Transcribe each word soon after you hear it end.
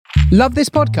Love this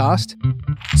podcast?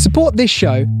 Support this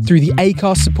show through the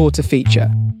Acast supporter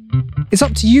feature. It's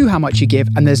up to you how much you give,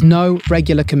 and there's no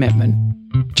regular commitment.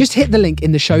 Just hit the link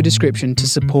in the show description to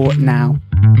support now.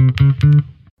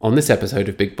 On this episode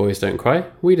of Big Boys Don't Cry,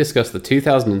 we discuss the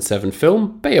 2007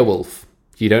 film Beowulf.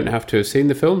 You don't have to have seen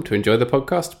the film to enjoy the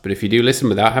podcast, but if you do listen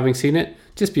without having seen it,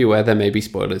 just be aware there may be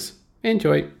spoilers.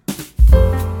 Enjoy.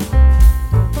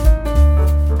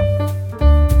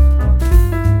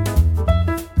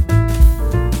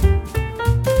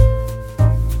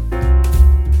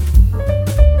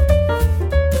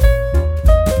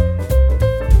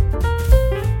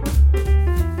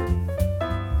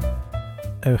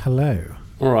 Oh, hello.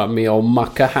 Alright, me old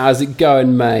mucker, how's it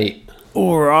going, mate?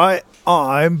 Alright,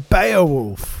 I'm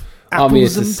Beowulf. I'm here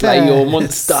to and slay your pears.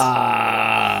 monster!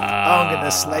 I'm going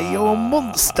to slay your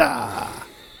monster.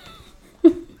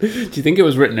 Do you think it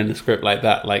was written in a script like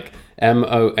that? Like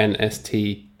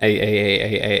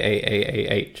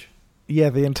MONSTAAAAAAAH?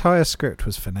 Yeah, the entire script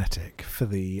was phonetic for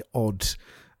the odd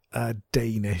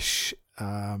Danish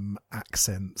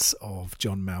accents of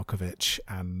John Malkovich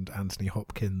and Anthony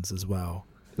Hopkins as well.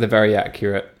 The very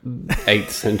accurate 8th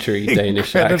century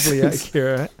Danish Incredibly accents.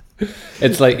 accurate.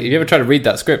 It's like, if you ever try to read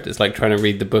that script, it's like trying to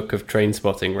read the book of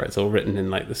Trainspotting, where it's all written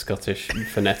in like the Scottish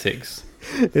phonetics.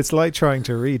 It's like trying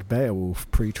to read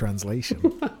Beowulf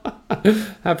pre-translation.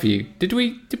 Have you? Did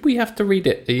we have to read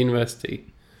it at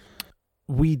university?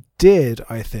 We did,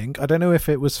 I think. I don't know if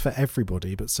it was for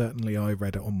everybody, but certainly I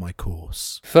read it on my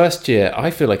course. First year,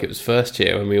 I feel like it was first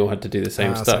year when we all had to do the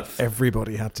same stuff. So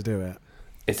everybody had to do it.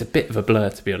 It's a bit of a blur,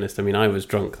 to be honest. I mean, I was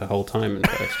drunk the whole time in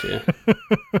first year.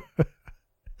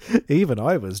 Even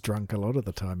I was drunk a lot of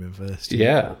the time in first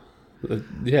year.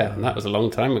 Yeah, and that was a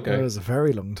long time ago. It was a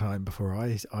very long time before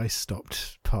I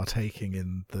stopped partaking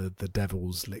in the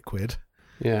devil's liquid.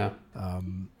 Yeah.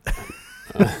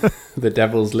 The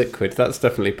devil's liquid. That's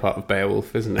definitely part of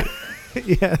Beowulf, isn't it?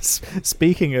 Yes.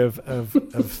 Speaking of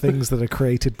things that are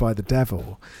created by the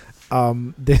devil,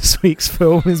 this week's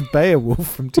film is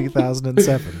Beowulf from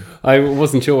 2007. I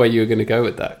wasn't sure where you were going to go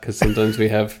with that, because sometimes we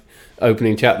have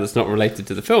opening chat that's not related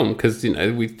to the film, because, you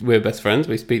know, we're best friends,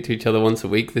 we speak to each other once a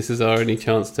week. This is our only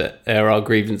chance to air our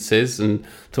grievances and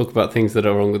talk about things that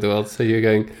are wrong with the world. So you're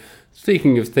going,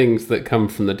 speaking of things that come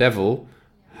from the devil,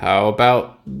 how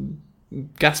about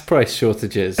gas price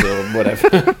shortages or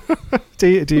whatever?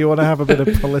 Do you want to have a bit of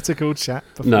political chat?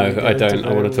 No, I don't.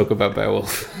 I want to talk about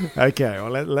Beowulf. Okay,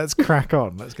 well, let's crack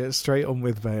on. Let's get straight on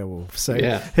with Beowulf. So,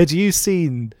 Yeah. Had you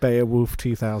seen Beowulf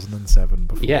 2007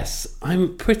 before? Yes,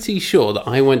 I'm pretty sure that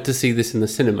I went to see this in the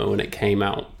cinema when it came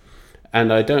out.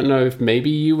 And I don't know if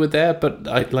maybe you were there, but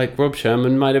like Rob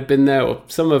Sherman might have been there, or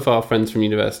some of our friends from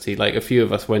university, like a few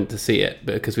of us went to see it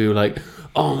because we were like,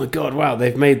 oh my god, wow,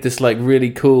 they've made this like really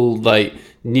cool, like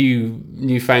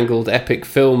newfangled epic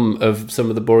film of some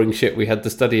of the boring shit we had to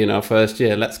study in our first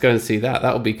year. Let's go and see that.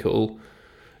 That'll be cool.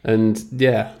 And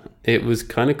yeah, it was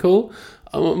kind of cool.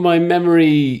 My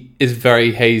memory is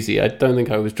very hazy. I don't think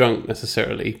I was drunk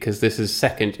necessarily, because this is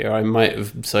second year. I might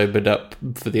have sobered up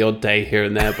for the odd day here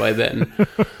and there by then.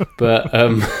 But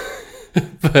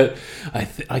but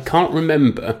I can't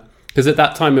remember, because at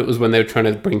that time it was when they were trying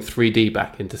to bring 3D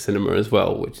back into cinema as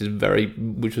well, which was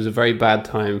a very bad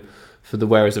time for the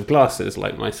wearers of glasses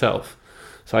like myself.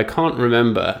 So I can't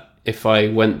remember if I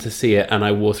went to see it and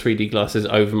I wore 3D glasses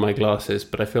over my glasses,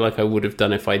 but I feel like I would have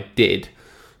done if I did,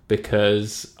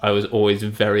 because I was always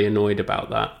very annoyed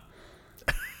about that.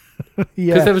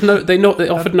 Yeah. Because they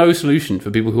offered no solution for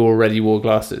people who already wore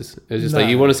glasses. It was just like,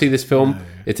 you want to see this film? No.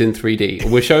 It's in 3D.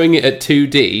 We're showing it at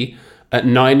 2D at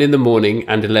 9 in the morning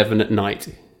and 11 at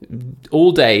night.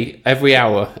 All day, every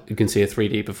hour, you can see a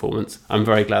 3D performance. I'm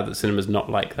very glad that cinema's not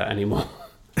like that anymore.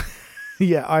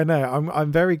 Yeah, I know.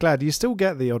 I'm very glad. You still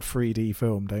get the odd 3D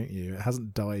film, don't you? It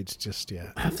hasn't died just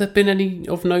yet. Have there been any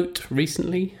of note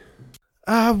recently?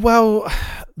 Well,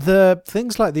 the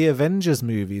things like the Avengers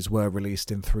movies were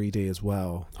released in 3D as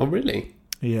well. Oh, really?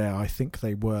 Yeah, I think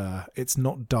they were. It's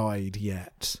not died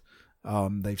yet.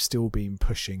 They've still been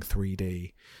pushing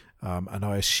 3D. And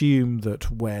I assume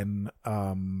that when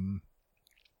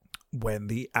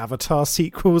the Avatar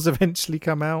sequels eventually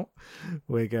come out,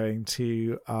 we're going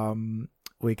to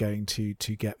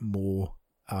get more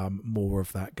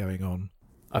of that going on.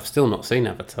 I've still not seen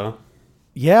Avatar.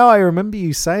 Yeah, I remember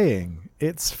you saying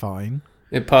it's fine.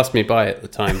 It passed me by at the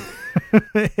time.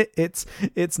 It's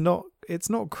not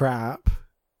crap,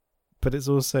 but it's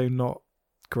also not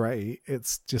great.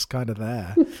 It's just kind of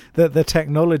there. The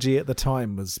technology at the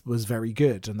time was very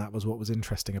good, and that was what was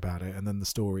interesting about it. And then the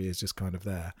story is just kind of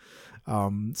there.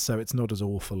 So it's not as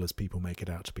awful as people make it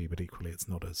out to be, but equally it's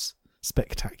not as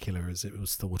spectacular as it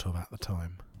was thought of at the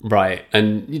time. Right.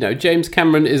 And, James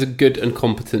Cameron is a good and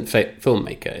competent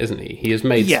filmmaker, isn't he? He has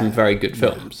made some very good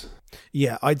films.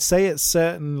 Yeah, I'd say it's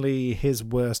certainly his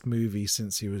worst movie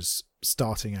since he was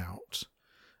starting out.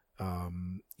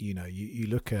 You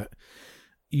look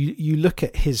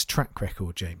at his track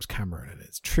record, James Cameron, and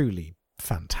it's truly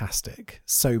fantastic.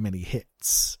 So many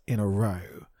hits in a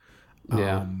row.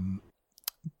 Yeah.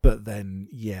 But then,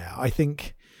 I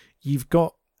think you've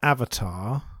got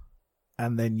Avatar,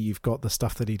 and then you've got the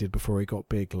stuff that he did before he got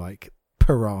big, like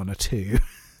Piranha 2.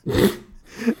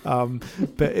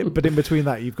 But in between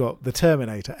that, you've got The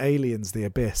Terminator, Aliens, The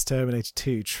Abyss, Terminator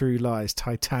 2, True Lies,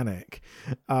 Titanic.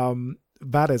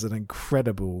 That is an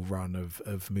incredible run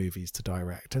of movies to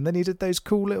direct. And then he did those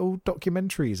cool little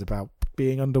documentaries about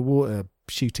being underwater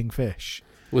shooting fish.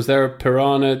 Was there a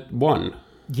Piranha 1?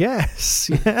 Yes,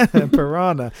 yeah,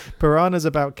 Piranha. Piranha's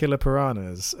about killer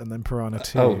piranhas, and then Piranha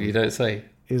 2. Oh, you don't say.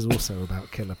 Is also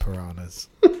about killer piranhas.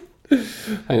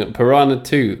 Hang on, Piranha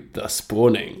 2, The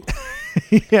Spawning.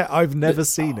 Yeah, I've never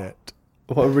seen it.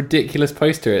 What a ridiculous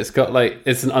poster. It's got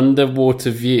it's an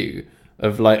underwater view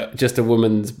of just a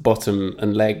woman's bottom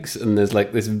and legs, and there's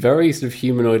this very sort of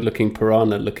humanoid looking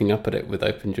piranha looking up at it with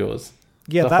open jaws.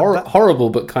 Yeah, that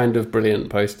horrible but kind of brilliant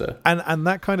poster. And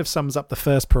that kind of sums up the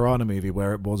first Piranha movie,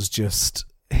 where it was just,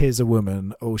 here's a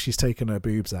woman, oh, she's taken her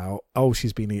boobs out, oh,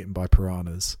 she's been eaten by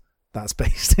piranhas. That's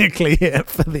basically it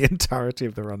for the entirety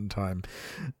of the runtime.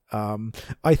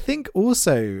 I think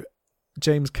also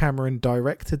James Cameron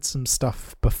directed some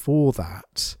stuff before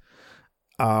that,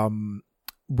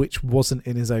 which wasn't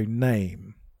in his own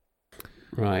name.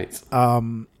 Right.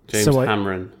 James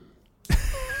Cameron.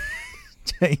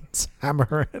 James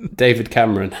Cameron. David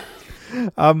Cameron.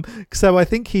 So I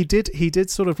think he did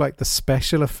sort of the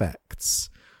special effects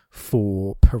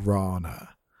for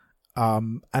Piranha.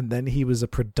 And then he was a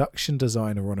production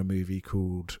designer on a movie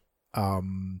called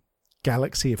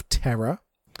Galaxy of Terror.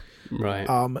 Right.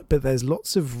 But there's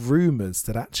lots of rumours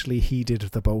that actually he did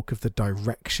the bulk of the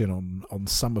direction on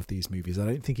some of these movies. I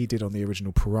don't think he did on the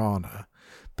original Piranha,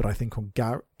 but I think on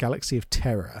Galaxy of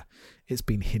Terror, it's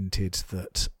been hinted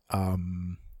that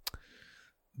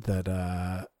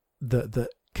that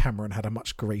Cameron had a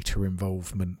much greater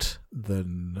involvement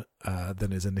than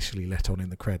is initially let on in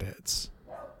the credits.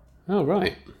 Oh,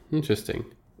 right. Interesting.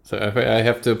 So I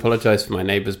have to apologise for my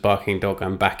neighbour's barking dog.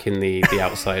 I'm back in the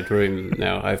outside room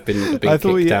now. I've been kicked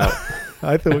out.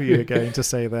 I thought you were going to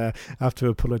say there, I have to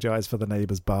apologise for the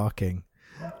neighbours barking.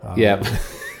 Yeah,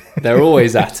 they're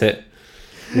always at it.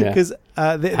 Yeah. Because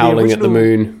howling at the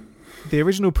moon. The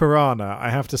original Piranha, I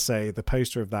have to say, the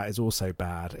poster of that is also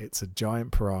bad. It's a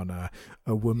giant piranha,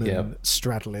 a woman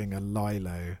straddling a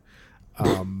lilo,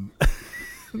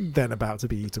 then about to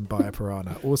be eaten by a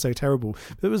piranha. Also terrible.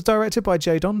 But it was directed by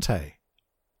Joe Dante.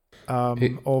 Of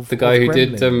the guy who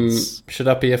Gremlins. did Shut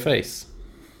Up Your Face.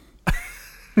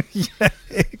 Yeah,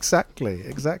 exactly.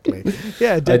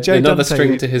 Yeah, Joe another Dante,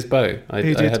 string to his bow. I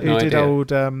had no idea.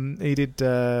 He did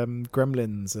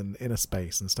Gremlins and Inner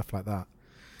Space and stuff like that.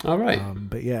 All right.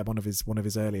 But yeah, one of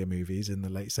his earlier movies in the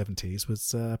late 70s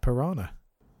was Piranha.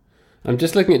 I'm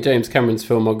just looking at James Cameron's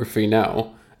filmography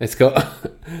now. It's got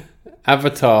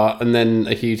Avatar and then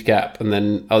a huge gap, and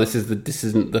then this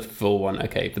isn't the full one.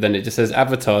 Okay, but then it just says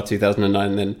Avatar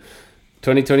 2009, then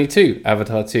 2022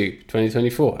 Avatar 2,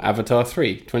 2024 Avatar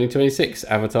 3, 2026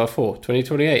 Avatar 4,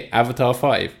 2028 Avatar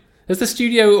 5. Has the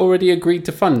studio already agreed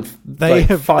to fund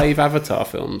 5 Avatar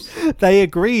films? They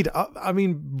agreed. I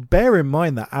mean, bear in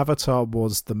mind that Avatar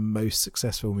was the most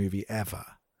successful movie ever.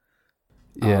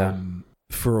 Yeah.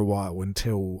 For a while,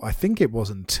 until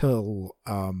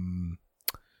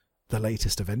the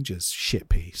latest Avengers shit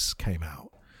piece came out.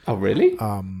 Oh, really?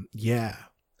 Yeah.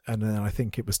 And then I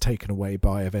think it was taken away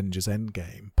by Avengers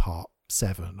Endgame Part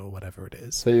 7 or whatever it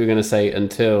is. So you were going to say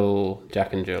until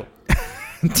Jack and Jill.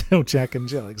 Until Jack and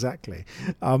Jill, exactly.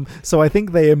 So I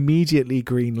think they immediately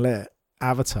greenlit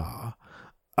Avatar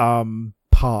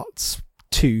parts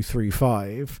 2, 3,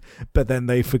 5, but then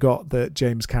they forgot that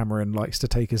James Cameron likes to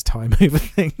take his time over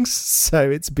things.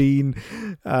 So it's been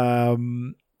how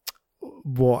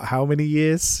many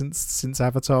years since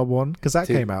Avatar 1? Because that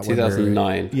came out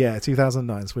 2009.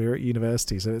 2009. So we were at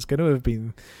university, so it's going to have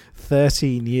been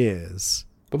 13 years.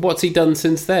 But what's he done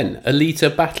since then?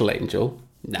 Alita Battle Angel?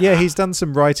 Nah. Yeah, he's done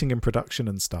some writing and production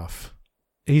and stuff.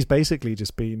 He's basically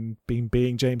just been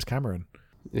being James Cameron.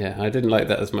 Yeah, I didn't like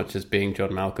that as much as being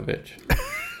John Malkovich.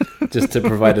 Just to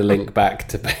provide a link back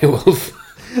to Beowulf.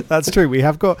 That's true.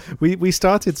 We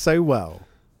started so well.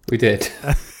 We did.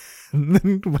 And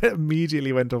then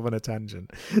immediately went off on a tangent.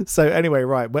 So anyway,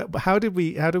 right. How did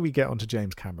we get onto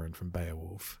James Cameron from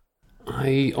Beowulf?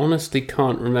 I honestly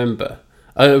can't remember.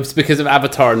 Oh, it was because of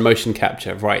Avatar and motion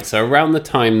capture, right? So around the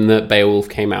time that Beowulf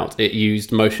came out, it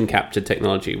used motion capture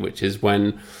technology, which is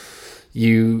when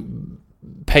you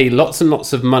pay lots and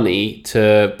lots of money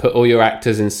to put all your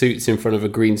actors in suits in front of a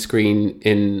green screen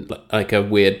in like a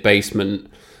weird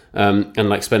basement, and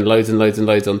like spend loads and loads and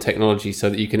loads on technology so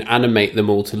that you can animate them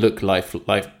all to look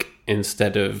like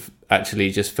instead of actually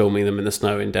just filming them in the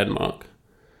snow in Denmark.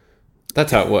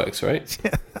 That's how it works, right?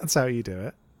 Yeah, that's how you do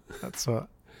it. That's what.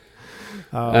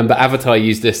 But Avatar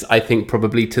used this, I think,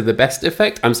 probably to the best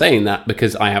effect. I'm saying that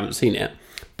because I haven't seen it,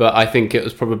 but I think it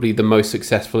was probably the most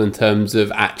successful in terms of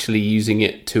actually using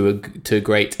it to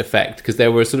great effect. Because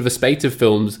there were sort of a spate of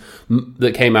films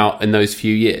that came out in those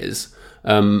few years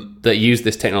that used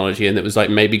this technology, and it was like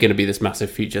maybe going to be this massive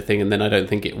future thing. And then I don't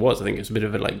think it was. I think it was a bit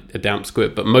of a damp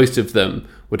squib. But most of them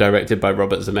were directed by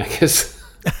Robert Zemeckis.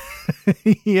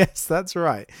 Yes, that's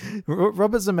right.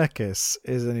 Robert Zemeckis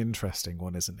is an interesting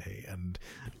one, isn't he? And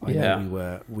I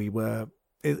know we were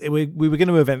going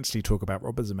to eventually talk about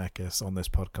Robert Zemeckis on this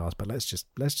podcast, but let's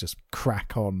just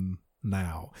crack on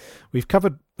now. We've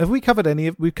covered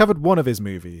one of his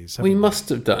movies. We must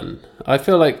have done. I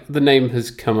feel like the name has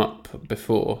come up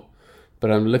before,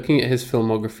 but I'm looking at his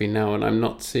filmography now and I'm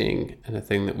not seeing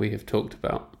anything that we have talked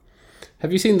about.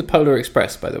 Have you seen The Polar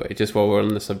Express, by the way, just while we're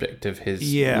on the subject of his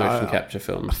motion capture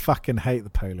films? I fucking hate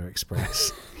The Polar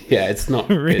Express. Yeah, it's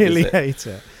not I really good, hate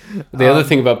it. The other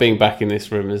thing about being back in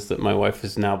this room is that my wife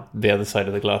is now the other side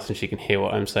of the glass and she can hear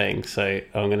what I'm saying. So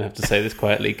I'm going to have to say this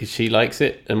quietly because she likes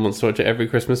it and wants to watch it every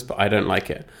Christmas, but I don't like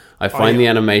it. I find the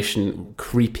animation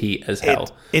creepy as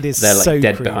hell. It is They're like so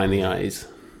dead creepy. Behind the eyes.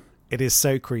 It is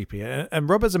so creepy. And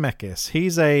Robert Zemeckis,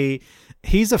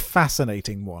 he's a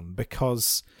fascinating one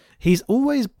because he's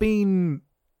always been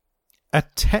a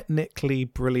technically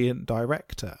brilliant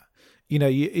director. You know,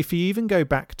 if you even go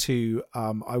back to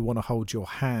I Want to Hold Your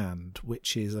Hand,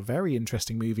 which is a very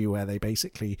interesting movie where they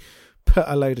basically put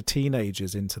a load of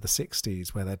teenagers into the 60s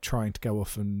where they're trying to go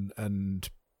off and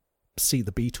see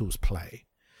the Beatles play.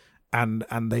 And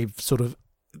they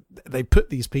put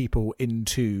these people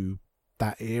into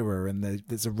that era, and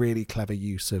there's a really clever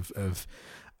use of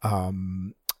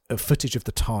footage of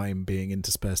the time being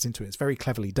interspersed into it. It's very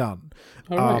cleverly done.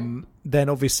 Oh, right. Then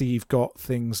obviously you've got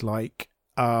things like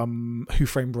Who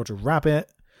Framed Roger Rabbit.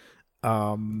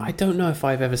 I don't know if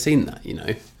I've ever seen that, you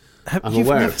know. You've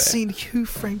never seen Who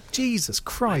Framed... Jesus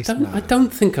Christ, I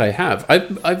don't think I have.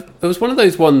 It was one of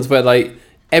those ones where, like,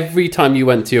 every time you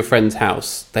went to your friend's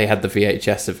house, they had the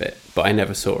VHS of it, but I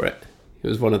never saw it. It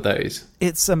was one of those.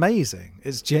 It's amazing.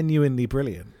 It's genuinely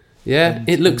brilliant. Yeah, And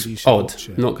it looks odd. it.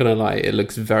 I'm not going to lie. It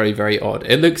looks very, very odd.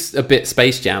 It looks a bit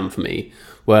Space Jam for me,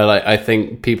 where like, I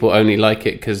think people only like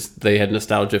it because they had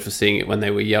nostalgia for seeing it when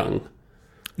they were young.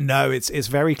 No, it's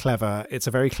very clever. It's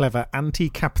a very clever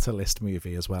anti-capitalist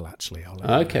movie as well, actually.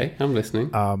 Okay, I'm listening.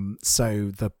 I'm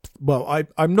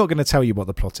not going to tell you what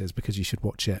the plot is because you should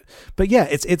watch it. But yeah,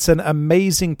 it's an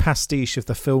amazing pastiche of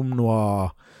the film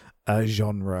noir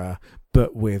genre,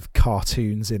 but with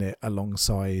cartoons in it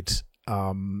alongside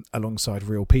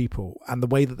real people, and the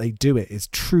way that they do it is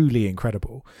truly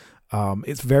incredible.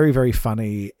 It's very, very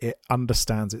funny. It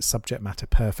understands its subject matter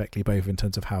perfectly, both in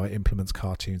terms of how it implements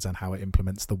cartoons and how it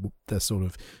implements the sort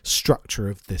of structure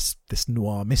of this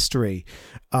noir mystery,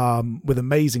 with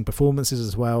amazing performances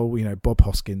as well. You know, Bob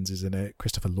Hoskins is in it,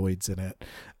 Christopher Lloyd's in it,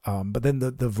 but then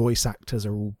the voice actors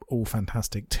are all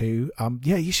fantastic too.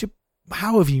 Yeah, you should.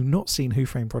 How have you not seen Who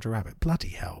Framed Roger Rabbit? Bloody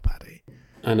hell, Paddy.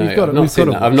 I know. I've not seen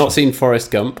that. I've not seen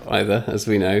Forrest Gump either, as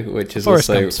we know, which is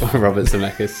also Robert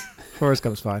Zemeckis. Forrest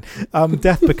Gump's fine.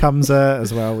 Death Becomes Her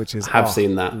as well, which is... I have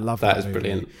seen that. Love that is movie.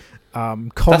 brilliant.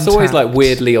 Contact. That's always like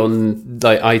weirdly on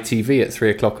like ITV at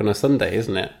 3:00 on a Sunday,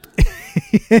 isn't it?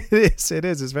 It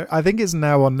is. It's very, I think it's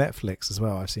now on Netflix as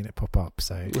well. I've seen it pop up.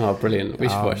 So brilliant. We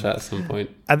should watch that at some point.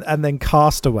 And then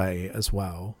Castaway as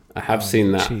well. I have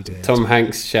seen that. Tom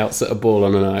Hanks shouts at a ball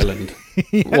on an island.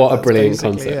 Yeah, what a brilliant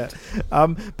concept.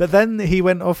 But then he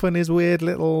went off on his weird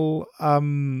little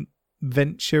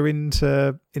venture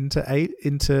into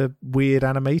weird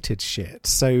animated shit.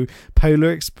 So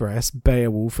Polar Express,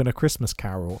 Beowulf, and A Christmas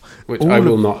Carol, which I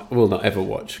will not ever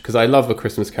watch because I love A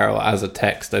Christmas Carol as a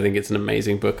text. I think it's an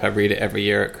amazing book. I read it every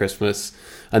year at Christmas,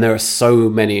 and there are so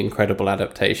many incredible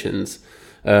adaptations.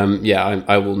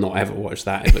 I will not ever watch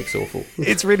that. It looks awful.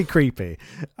 It's really creepy.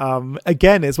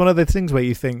 Again, it's one of the things where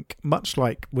you think, much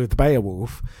like with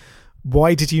Beowulf,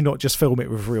 why did you not just film it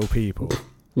with real people?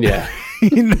 Yeah.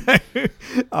 You know?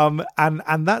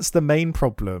 And that's the main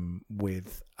problem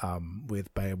with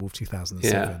Beowulf 2007.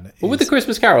 Yeah. Well, with The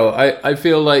Christmas Carol, I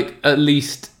feel like at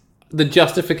least the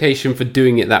justification for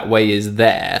doing it that way is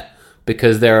there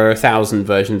because there are 1,000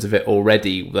 versions of it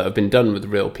already that have been done with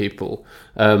real people.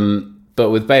 But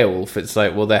with Beowulf, it's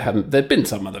like, well, there'd been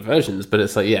some other versions, but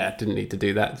it's like, yeah, didn't need to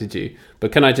do that, did you?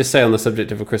 But can I just say on the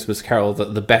subject of A Christmas Carol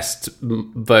that the best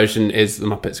version is The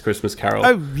Muppets Christmas Carol?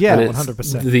 Oh, yeah, and it's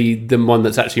 100%. The one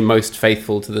that's actually most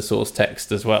faithful to the source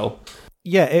text as well.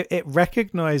 Yeah, it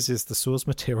recognizes the source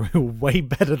material way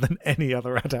better than any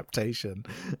other adaptation.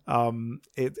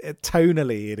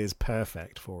 Tonally, it is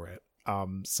perfect for it.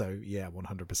 So yeah,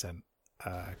 100%.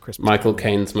 Christmas Michael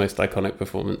Carol. Caine's most iconic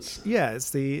performance. Yeah,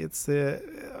 it's a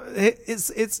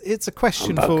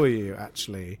question for you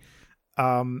actually.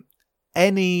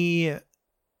 If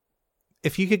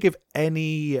you could give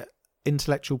any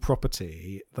intellectual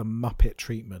property the Muppet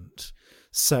treatment,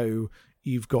 so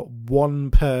you've got one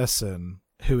person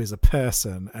who is a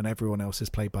person and everyone else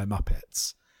is played by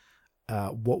Muppets,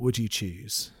 what would you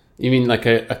choose? You mean like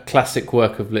a classic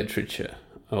work of literature,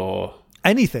 or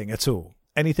Anything at all.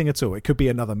 Anything at all. It could be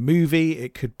another movie.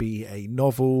 It could be a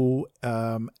novel.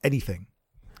 Anything.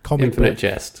 Comic Infinite book.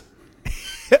 Jest?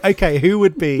 Okay, who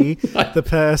would be the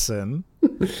person?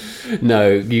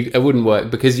 No, it wouldn't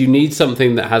work because you need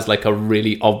something that has like a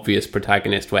really obvious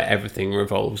protagonist where everything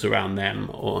revolves around them.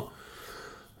 Or,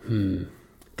 do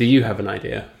you have an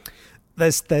idea?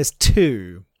 There's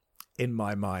two in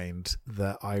my mind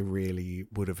that I really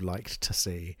would have liked to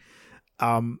see.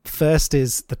 First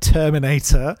is The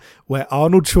Terminator, where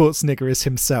Arnold Schwarzenegger is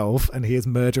himself and he is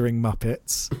murdering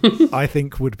Muppets. I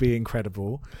think would be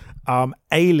incredible.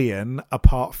 Alien,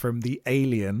 apart from the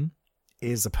alien,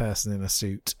 is a person in a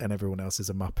suit and everyone else is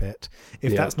a Muppet.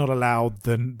 If that's not allowed,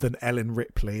 then Ellen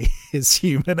Ripley is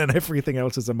human and everything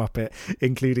else is a Muppet,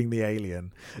 including the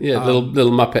alien. Yeah,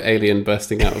 little Muppet alien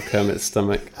bursting out of Kermit's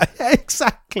stomach.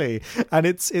 Exactly. And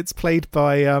it's played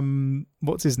by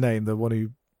what's his name? The one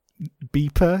who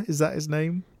Beeper, is that his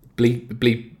name?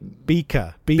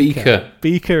 Beaker.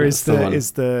 Beaker is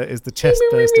the chest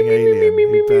bursting alien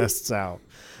who bursts out.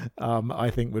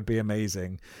 I think would be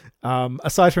amazing.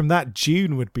 Aside from that,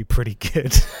 June would be pretty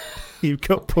good. You've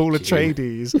got Paul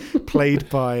Atreides played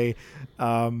by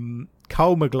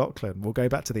Carl McLaughlin. We'll go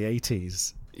back to the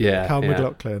 80s. Yeah, Carl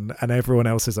McLaughlin, and everyone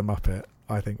else is a Muppet.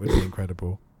 I think would be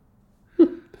incredible.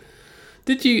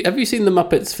 Have you seen the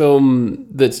Muppets film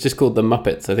that's just called The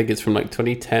Muppets? I think it's from like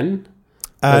 2010.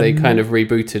 Where they kind of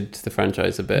rebooted the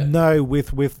franchise a bit. No,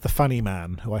 with the funny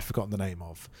man who I've forgotten the name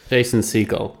of. Jason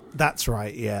Segel. That's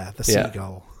right, yeah, the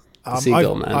Seagull.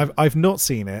 Seagull man. I've not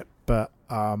seen it, but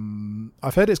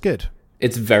I've heard it's good.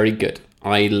 It's very good.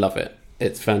 I love it.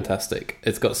 It's fantastic.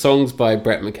 It's got songs by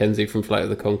Brett McKenzie from Flight of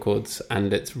the Conchords,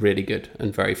 and it's really good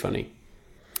and very funny.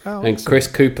 Oh, and Chris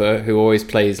Cooper, who always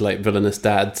plays like villainous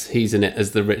dads, he's in it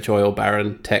as the rich oil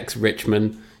baron, Tex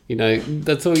Richman. You know,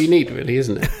 that's all you need, really,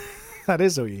 isn't it? That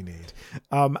is all you need.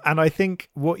 And I think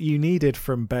what you needed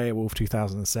from Beowulf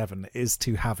 2007 is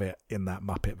to have it in that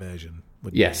Muppet version.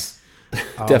 Yes,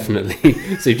 definitely.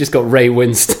 So you've just got Ray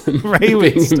Winston,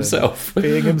 being himself,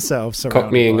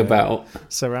 cockneying about,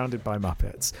 surrounded by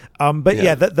Muppets. But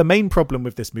yeah, the main problem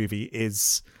with this movie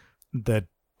is the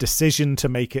decision to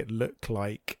make it look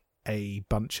like a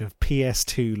bunch of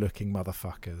PS2 looking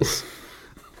motherfuckers.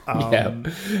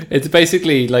 It's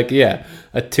basically like a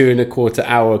 2.25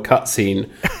 hour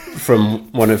cutscene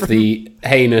from one of the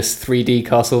heinous 3D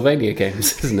Castlevania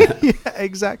games, isn't it? Yeah,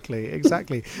 exactly.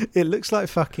 It looks like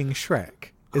fucking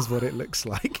Shrek, is what it looks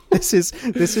like. This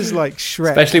is like Shrek,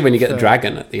 especially when you get the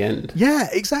dragon at the end. Yeah,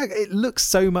 exactly. It looks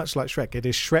so much like Shrek. It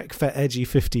is Shrek for edgy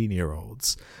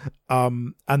 15-year-olds.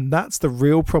 And that's the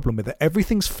real problem with it.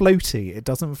 Everything's floaty. It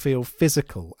doesn't feel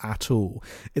physical at all.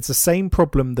 It's the same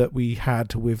problem that we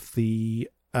had with the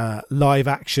live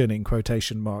action, in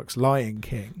quotation marks, Lion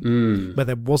King, where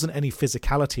there wasn't any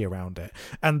physicality around it.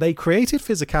 And they created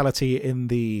physicality in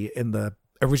the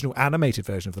original animated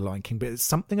version of The Lion King, but it's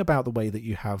something about the way that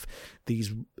you have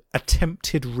these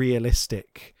attempted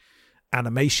realistic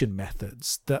animation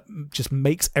methods that just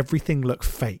makes everything look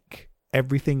fake.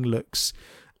 Everything looks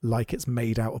like it's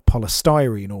made out of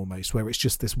polystyrene almost, where it's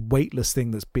just this weightless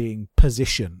thing that's being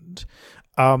positioned.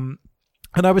 And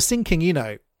I was thinking,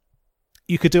 you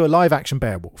could do a live action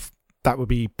Beowulf. That would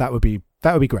be great.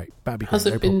 That'd be great. Has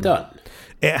it been done?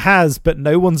 It has, but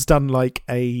no one's done like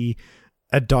a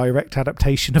direct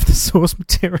adaptation of the source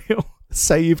material.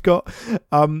 So you've got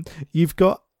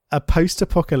a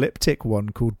post-apocalyptic one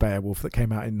called Beowulf that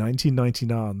came out in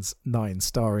 1999,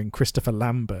 starring Christopher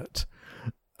Lambert.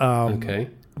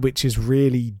 Which is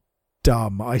really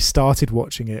dumb. I started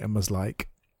watching it and was like,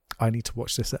 I need to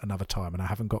watch this at another time, and I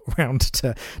haven't got around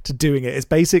to doing it. It's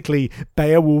basically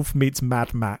Beowulf meets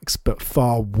Mad Max, but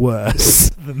far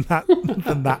worse than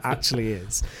that actually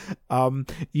is.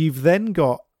 You've then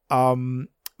got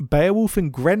Beowulf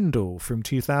and Grendel from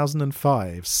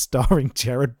 2005, starring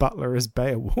Gerard Butler as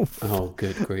Beowulf. Oh,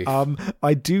 good grief!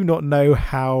 I do not know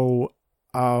how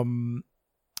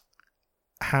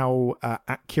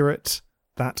accurate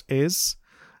that is.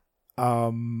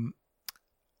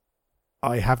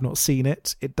 I have not seen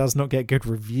it. It does not get good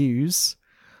reviews.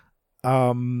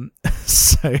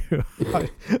 So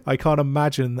I can't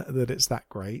imagine that it's that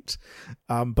great.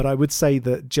 But I would say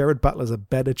that Gerard Butler's a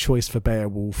better choice for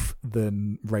Beowulf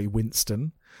than Ray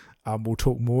Winstone. We'll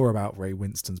talk more about Ray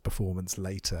Winstone's performance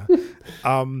later.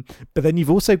 But then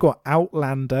you've also got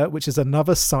Outlander, which is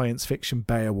another science fiction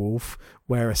Beowulf,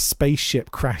 where a spaceship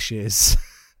crashes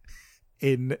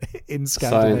in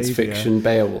Scandinavia. Science fiction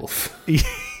Beowulf.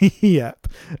 Yep.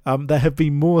 There have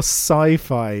been more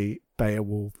sci-fi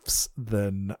Beowulfs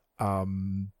than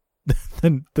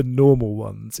the normal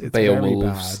ones. It's Beowulfs. very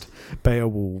bad.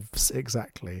 Beowulfs,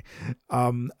 exactly.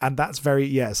 And that's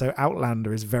so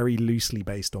Outlander is very loosely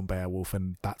based on Beowulf,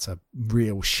 and that's a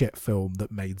real shit film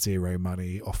that made zero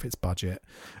money off its budget.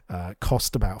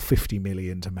 Cost about 50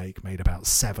 million to make, made about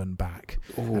 7 back.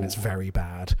 Ooh. And it's very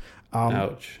bad.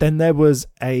 Ouch. Then there was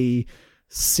a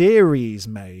series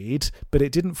made, but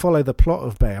it didn't follow the plot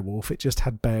of Beowulf. It just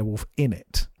had Beowulf in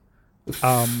it.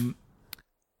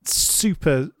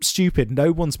 Super stupid.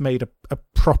 No one's made a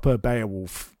proper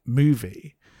Beowulf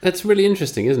movie. That's really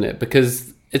interesting, isn't it?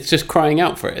 Because it's just crying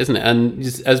out for it, isn't it? And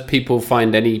just, as people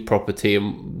find any property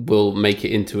and will make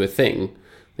it into a thing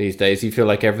these days, you feel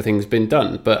like everything's been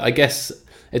done. But I guess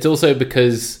it's also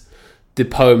because the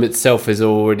poem itself is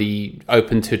already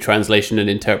open to translation and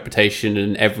interpretation,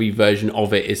 and every version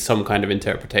of it is some kind of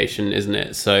interpretation, isn't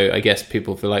it? So I guess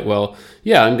people feel like, well,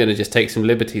 yeah, I'm going to just take some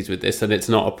liberties with this, and it's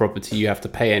not a property you have to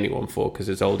pay anyone for because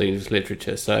it's Old English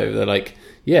literature. So they're like,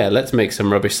 yeah, let's make some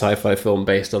rubbish sci-fi film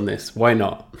based on this. Why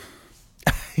not?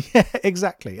 Yeah,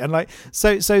 exactly. And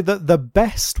so the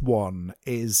best one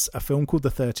is a film called The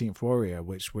 13th Warrior,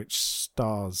 which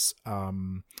stars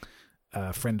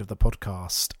a friend of the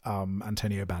podcast,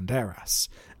 Antonio Banderas,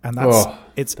 and that's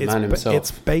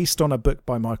it's based on a book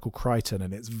by Michael Crichton,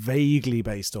 and it's vaguely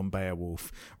based on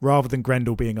Beowulf. Rather than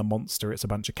Grendel being a monster, it's a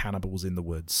bunch of cannibals in the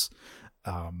woods.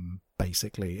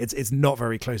 Basically, it's not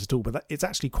very close at all, but it's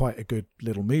actually quite a good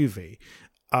little movie.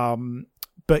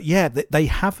 But yeah, they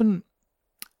haven't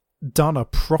done a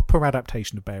proper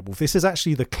adaptation of Beowulf. This is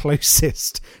actually the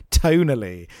closest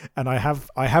tonally, and I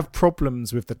have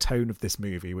problems with the tone of this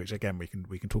movie, which again we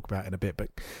can talk about in a bit, but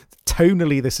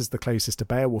tonally this is the closest to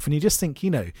Beowulf. And you just think,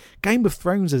 Game of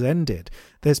Thrones has ended.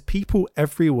 There's people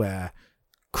everywhere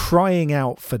crying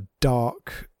out for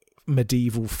dark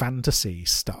medieval fantasy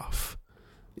stuff.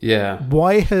 Yeah.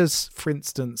 Why has, for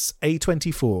instance,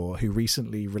 A24, who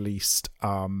recently released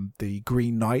the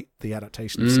Green Knight, the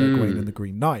adaptation of Sir Gawain and the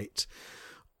Green Knight,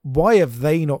 why have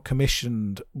they not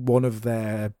commissioned one of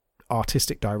their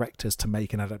artistic directors to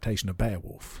make an adaptation of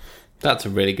Beowulf? That's a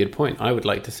really good point. I would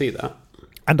like to see that.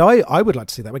 And I would like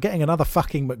to see that. We're getting another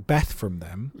fucking Macbeth from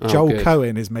them. Joel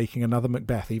Cohen is making another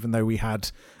Macbeth, even though we had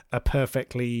a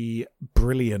perfectly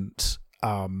brilliant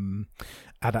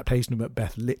adaptation of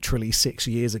Macbeth literally 6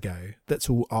 years ago that's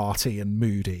all arty and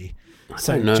moody. I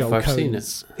don't know if I've seen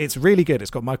it. It's really good. It's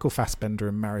got Michael Fassbender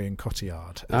and Marion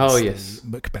Cotillard as yes,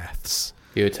 Macbeths.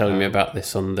 You were telling me about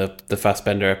this on the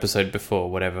Fassbender episode before,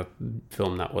 whatever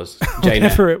film that was. Jane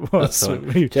Eyre. It was.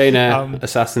 Jane Eyre,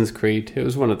 Assassin's Creed. It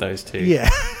was one of those two. Yeah,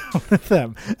 one of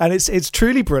them. And it's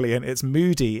truly brilliant. It's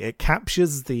moody. It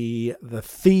captures the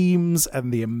themes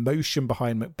and the emotion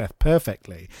behind Macbeth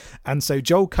perfectly. And so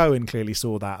Joel Cohen clearly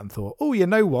saw that and thought, oh, you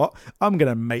know what? I'm going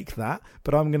to make that,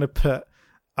 but I'm going to put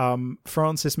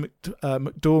Francis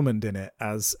McDormand in it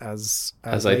as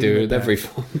I do with every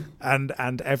film,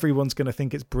 and everyone's going to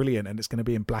think it's brilliant, and it's going to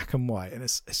be in black and white, and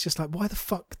it's just like, why the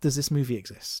fuck does this movie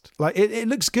exist? Like it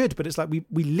looks good, but it's like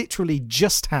we literally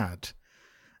just had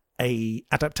a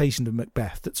adaptation of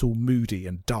Macbeth that's all moody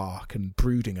and dark and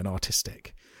brooding and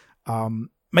artistic.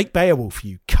 Make Beowulf,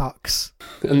 you cucks.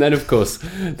 And then, of course,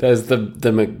 there's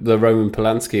the Roman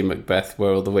Polanski Macbeth,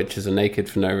 where all the witches are naked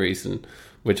for no reason,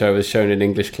 which I was shown in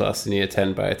English class in year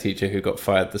 10 by a teacher who got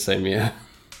fired the same year.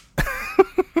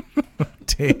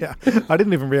 Dear. I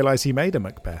didn't even realise he made a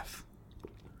Macbeth.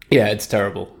 Yeah, it's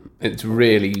terrible. It's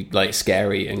really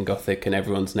scary and gothic, and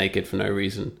everyone's naked for no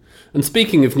reason. And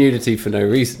speaking of nudity for no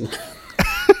reason...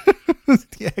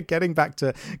 Yeah, getting back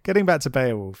to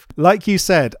Beowulf. Like you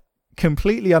said,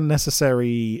 completely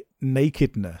unnecessary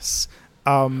nakedness.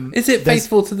 Is it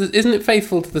faithful to the? Isn't it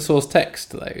faithful to the source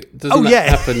text though? Doesn't that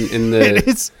happen in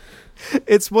the?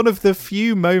 It's one of the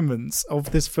few moments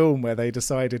of this film where they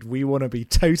decided we want to be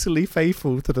totally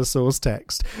faithful to the source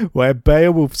text, where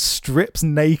Beowulf strips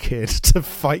naked to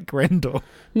fight Grendel.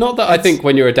 Not that I think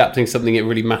when you're adapting something, it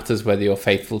really matters whether you're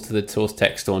faithful to the source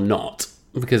text or not,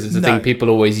 because it's a thing people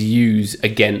always use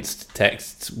against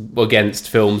texts, against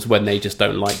films when they just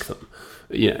don't like them.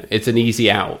 You know, it's an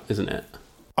easy out, isn't it?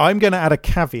 I'm going to add a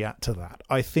caveat to that.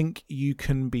 I think you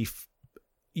can be.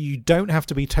 You don't have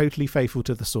to be totally faithful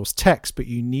to the source text, but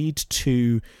you need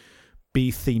to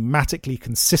be thematically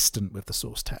consistent with the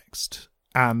source text.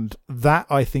 And that,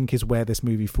 I think, is where this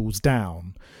movie falls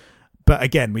down. But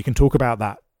again, we can talk about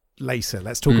that later.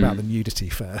 Let's talk about the nudity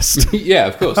first. Yeah,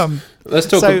 of course. Let's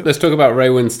talk about Ray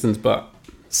Winston's butt.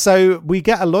 So we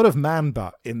get a lot of man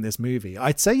butt in this movie.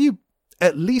 I'd say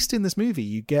at least in this movie,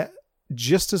 you get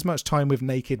just as much time with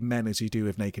naked men as you do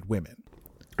with naked women.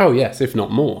 Oh, yes, if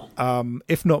not more.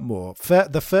 If not more.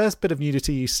 The first bit of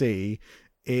nudity you see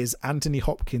is Anthony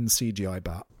Hopkins' CGI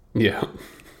butt. Yeah.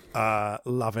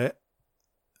 Love it.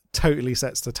 Totally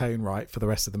sets the tone right for the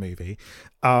rest of the movie.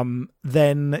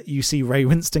 Then you see Ray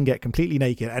Winston get completely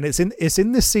naked. And it's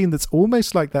in this scene that's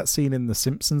almost like that scene in the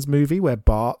Simpsons movie where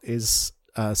Bart is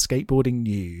skateboarding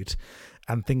nude.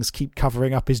 And things keep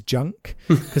covering up his junk,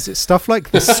 because it's stuff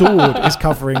like the sword is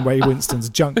covering Ray Winston's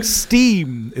junk,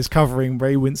 steam is covering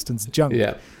Ray Winston's junk,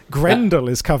 Grendel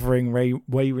is covering Ray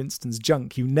Winston's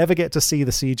junk. You never get to see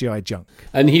the CGI junk,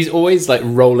 and he's always like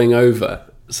rolling over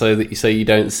so you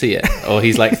don't see it, or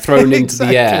he's like thrown into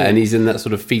the air and he's in that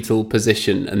sort of fetal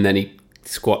position, and then he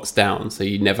squats down, so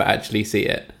you never actually see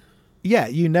it. Yeah,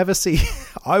 you never see.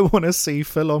 I want to see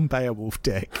full-on Beowulf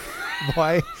dick.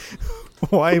 Why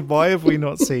have we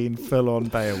not seen full-on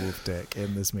Beowulf dick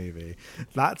in this movie?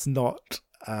 That's not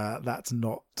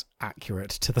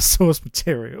accurate to the source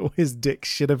material. His dick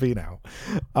should have been out.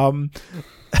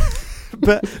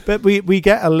 But we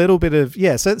get a little bit of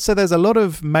So there's a lot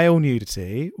of male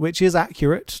nudity, which is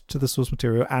accurate to the source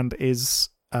material and is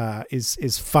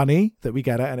funny that we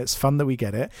get it, and it's fun that we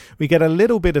get it. We get a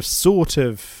little bit of sort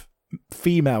of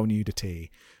female nudity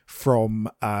from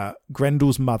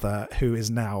Grendel's mother, who is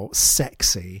now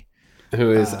sexy.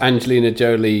 Who is Angelina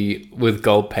Jolie with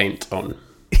gold paint on.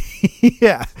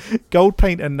 Yeah, gold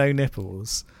paint and no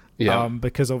nipples. Yeah.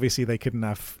 Because obviously they couldn't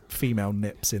have female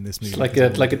nips in this movie.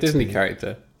 It's like a Disney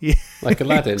character. Yeah. Like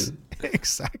Aladdin.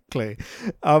 Exactly.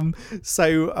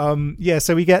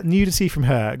 So we get nudity from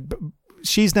her.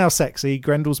 She's now sexy.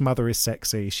 Grendel's mother is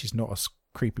sexy. She's not a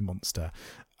creepy monster.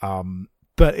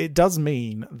 But it does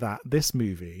mean that this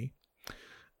movie,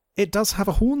 it does have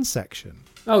a horn section.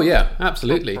 Oh, yeah,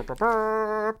 absolutely.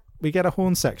 We get a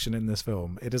horn section in this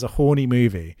film. It is a horny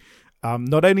movie.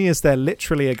 Not only is there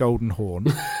literally a golden horn,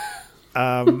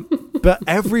 but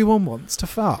everyone wants to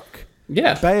fuck.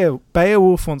 Yeah.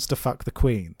 Beowulf wants to fuck the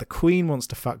Queen. The Queen wants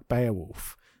to fuck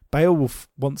Beowulf. Beowulf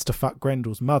wants to fuck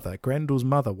Grendel's mother. Grendel's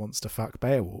mother wants to fuck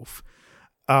Beowulf.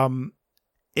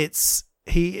 It's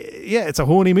a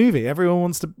horny movie. Everyone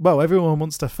wants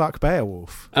to fuck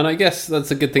Beowulf. And I guess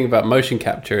that's a good thing about motion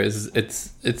capture is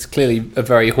it's clearly a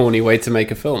very horny way to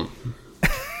make a film.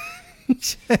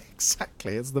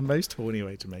 Exactly. It's the most horny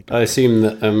way to make it. I assume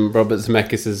that Robert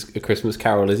Zemeckis' A Christmas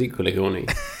Carol is equally horny.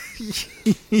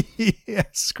 Yeah,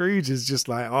 Scrooge is just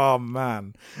like, oh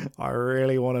man, I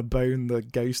really want to bone the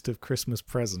ghost of Christmas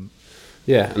present.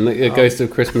 Yeah, and the ghost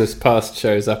of Christmas past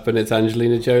shows up and it's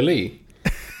Angelina Jolie.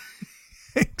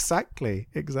 Exactly.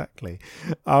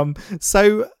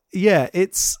 So yeah,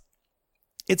 it's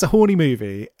a horny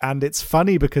movie, and it's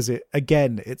funny because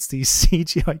it's these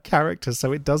CGI characters,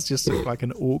 so it does just look like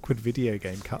an awkward video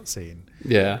game cutscene.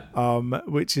 Yeah.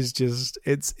 Which is just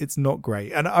it's not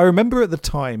great. And I remember at the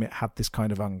time it had this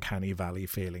kind of uncanny valley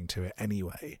feeling to it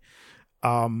anyway.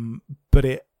 But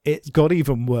it got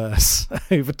even worse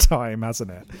over time,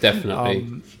 hasn't it?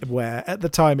 Definitely. Where at the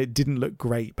time it didn't look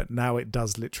great, but now it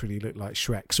does literally look like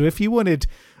Shrek. So if you wanted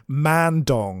Man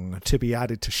Dong to be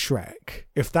added to Shrek,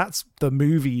 if that's the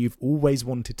movie you've always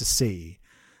wanted to see,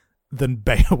 then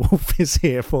Beowulf is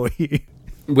here for you.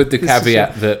 With the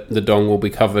caveat that the dong will be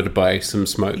covered by some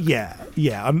smoke. Yeah.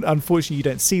 Unfortunately, you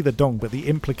don't see the dong, but the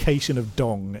implication of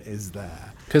dong is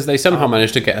there. Because they somehow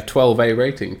managed to get a 12A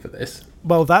rating for this.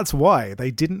 Well, that's why.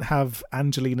 They didn't have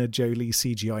Angelina Jolie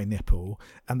CGI nipple,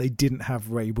 and they didn't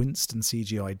have Ray Winston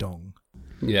CGI dong.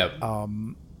 Yeah.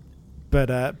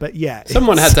 But yeah.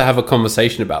 Someone had to have a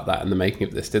conversation about that in the making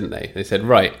of this, didn't they? They said,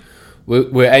 right,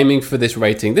 we're aiming for this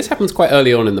rating. This happens quite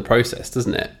early on in the process,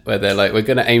 doesn't it? Where they're like, we're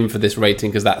going to aim for this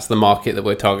rating because that's the market that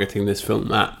we're targeting this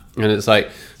film at. And it's like,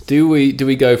 do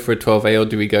we go for a 12A or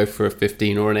do we go for a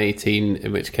 15 or an 18?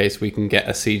 In which case we can get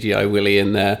a CGI Willy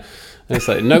in there. And it's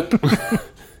like, nope.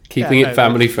 Keeping it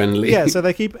family friendly. Yeah, so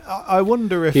they keep... I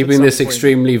wonder if... Keeping this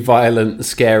extremely violent,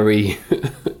 scary,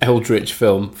 eldritch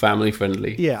film family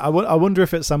friendly. Yeah, I wonder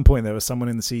if at some point there was someone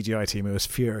in the CGI team who was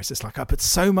furious. It's like, I put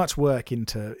so much work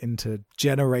into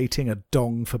generating a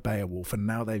dong for Beowulf, and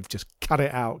now they've just cut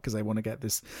it out because they want to get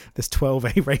this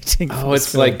 12A rating. Oh,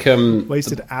 it's film. like...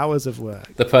 wasted hours of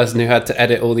work. The person who had to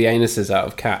edit all the anuses out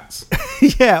of cats.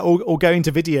 Yeah, or going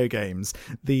to video games.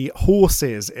 The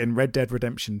horses in Red Dead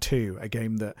Redemption 2, a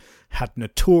game that had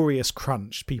notorious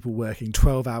crunch, people working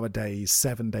 12-hour days,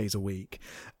 7 days a week.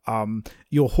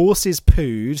 Your horses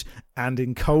pooed, and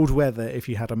in cold weather, if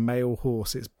you had a male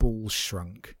horse, its balls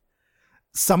shrunk.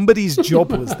 Somebody's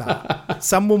job was that.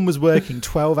 Someone was working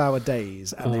 12-hour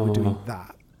days, and they were doing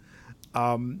that.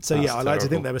 So yeah, I like to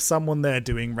think there was someone there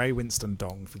doing Ray Winston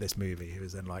dong for this movie who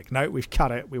was then like, no, we've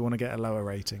cut it. We want to get a lower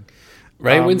rating.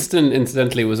 Ray Winston,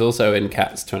 incidentally, was also in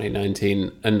Cats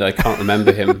 2019, and I can't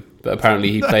remember him, but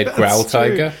apparently he played Growl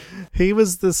Tiger. He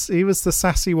was the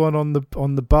sassy one on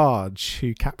the barge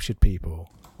who captured people,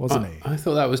 wasn't he? I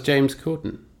thought that was James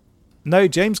Corden. No,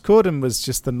 James Corden was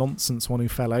just the nonsense one who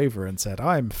fell over and said,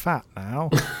 "I'm fat now."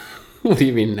 What do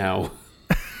you mean now?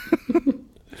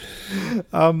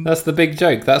 That's the big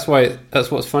joke. That's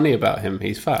what's funny about him.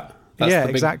 He's fat. That's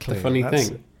exactly. The funny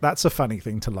thing. That's a funny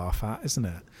thing to laugh at, isn't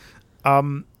it?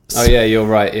 Oh yeah, you're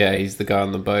right. Yeah, he's the guy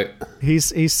on the boat.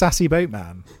 He's sassy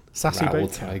boatman. Sassy Growl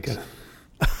boat Tiger.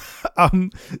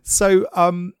 So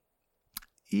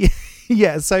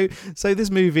this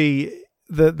movie,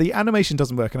 the animation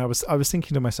doesn't work, and I was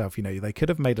thinking to myself, they could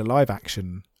have made a live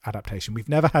action adaptation. We've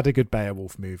never had a good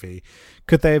Beowulf movie.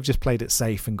 Could they have just played it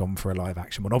safe and gone for a live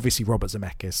action one? Obviously, Robert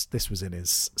Zemeckis, this was in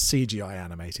his CGI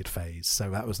animated phase,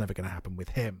 so that was never going to happen with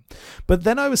him. But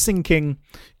then I was thinking,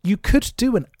 you could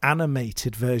do an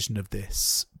animated version of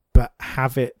this, but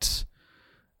have it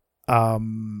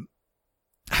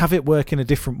work in a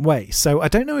different way. So I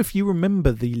don't know if you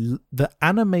remember the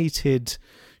animated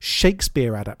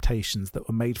Shakespeare adaptations that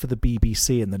were made for the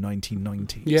BBC in the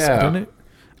 1990s. Yeah.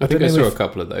 I think I saw a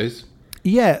couple of those.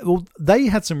 Yeah, well, they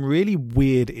had some really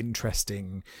weird,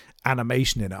 interesting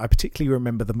animation in it. I particularly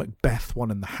remember the Macbeth one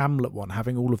and the Hamlet one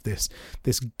having all of this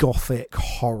gothic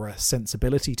horror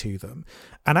sensibility to them.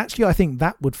 And actually, I think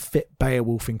that would fit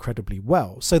Beowulf incredibly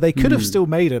well. So they could have still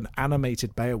made an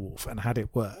animated Beowulf and had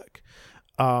it work.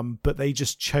 But they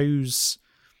just chose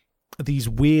these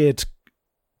weird,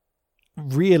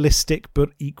 realistic but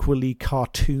equally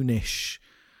cartoonish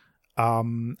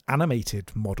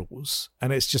animated models,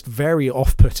 and it's just very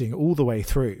off-putting all the way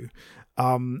through.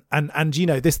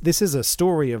 This is a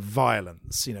story of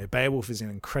violence. Beowulf is an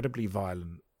incredibly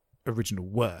violent original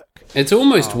work. It's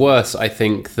almost worse, I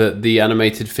think, that the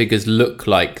animated figures look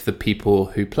like the people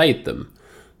who played them,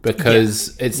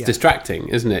 because it's distracting,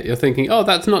 isn't it? You're thinking, oh,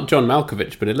 that's not John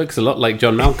Malkovich, but it looks a lot like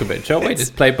John Malkovich. Oh wait, it's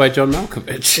played by John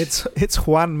Malkovich. It's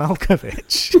Juan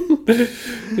Malkovich.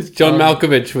 It's John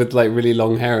Malkovich with like really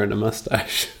long hair and a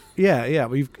mustache. Yeah.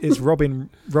 It's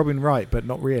Robin Wright, but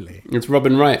not really. It's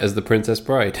Robin Wright as the Princess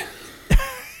Bride.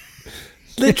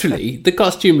 Literally, the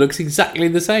costume looks exactly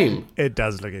the same. It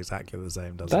does look exactly the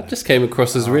same, doesn't it? That just came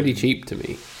across as really cheap to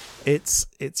me. It's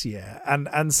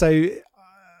and so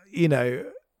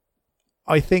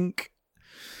I think,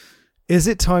 is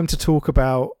it time to talk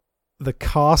about the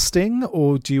casting,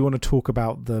 or do you want to talk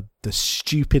about the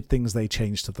stupid things they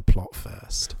changed to the plot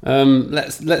first?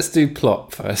 Let's do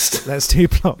plot first. Let's do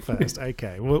plot first.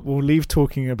 Okay, we'll leave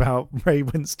talking about Ray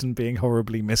Winston being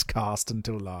horribly miscast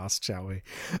until last, shall we?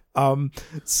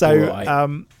 So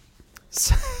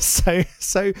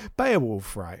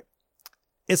Beowulf, right?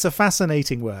 It's a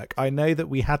fascinating work. I know that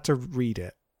we had to read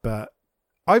it, but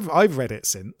I've read it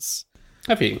since.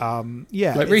 Have you?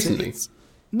 Yeah. Like recently? It's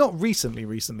not recently,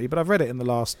 but I've read it in the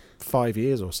last 5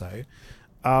 years or so.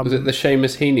 Was it the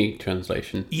Seamus Heaney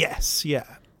translation? Yes,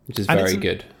 yeah. Which is very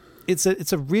good. It's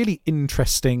a really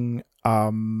interesting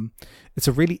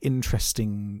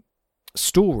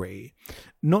story,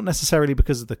 not necessarily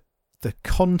because of the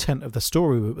content of the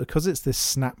story, but because it's this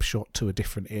snapshot to a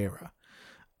different era.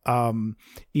 When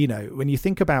you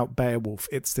think about Beowulf,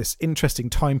 it's this interesting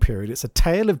time period. It's a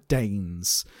tale of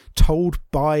Danes told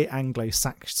by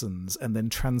Anglo-Saxons and then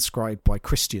transcribed by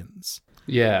Christians.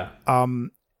 Yeah. And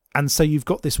so you've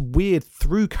got this weird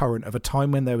through current of a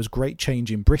time when there was great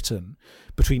change in Britain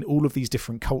between all of these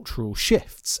different cultural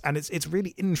shifts. And it's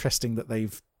really interesting that they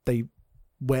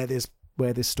where there's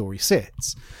story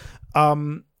sits.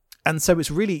 And so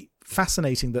it's really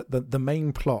fascinating that the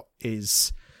main plot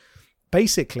is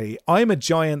basically, I'm a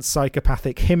giant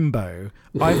psychopathic himbo.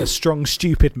 I'm a strong,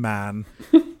 stupid man.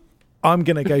 I'm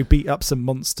going to go beat up some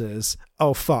monsters.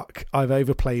 Oh, fuck. I've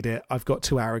overplayed it. I've got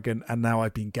too arrogant, and now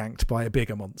I've been ganked by a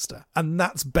bigger monster. And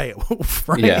that's Beowulf,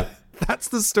 right? Yeah. That's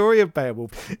the story of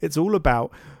Beowulf. It's all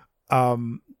about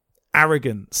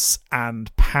arrogance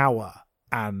and power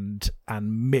and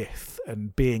myth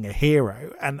and being a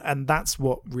hero. And that's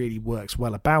what really works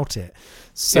well about it.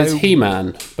 So it's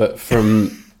He-Man, but from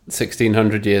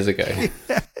 1600 years ago.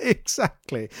 Yeah,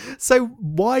 exactly. So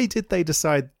why did they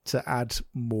decide to add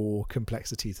more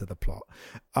complexity to the plot?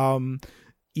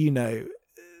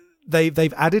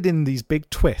 They've added in these big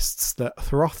twists that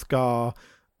Hrothgar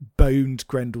boned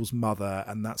Grendel's mother,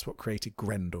 and that's what created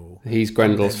Grendel. He's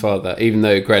Grendel's father, even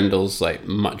though Grendel's like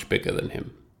much bigger than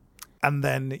him. And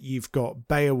then you've got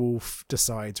Beowulf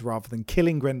decides, rather than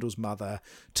killing Grendel's mother,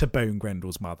 to bone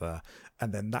Grendel's mother.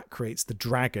 And then that creates the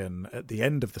dragon at the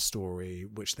end of the story,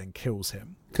 which then kills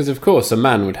him. Because of course a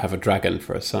man would have a dragon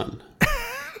for a son.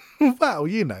 Well,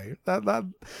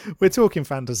 that we're talking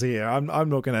fantasy here. I'm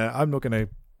not gonna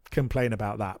complain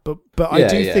about that. But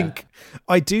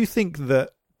I do think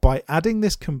that by adding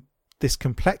this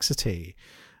complexity,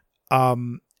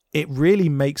 it really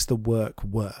makes the work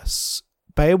worse.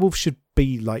 Beowulf should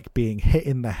be like being hit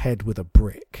in the head with a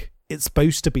brick. It's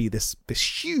supposed to be this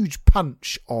huge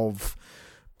punch of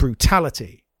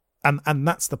brutality, and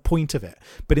that's the point of it.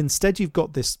 But instead, you've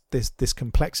got this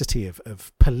complexity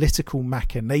of political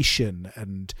machination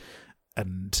and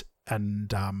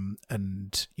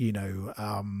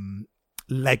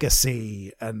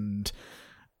legacy, and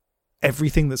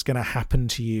everything that's going to happen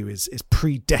to you is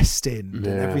predestined,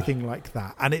 and everything like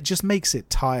that, and it just makes it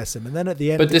tiresome. And then at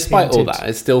the end, but despite all that,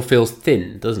 it still feels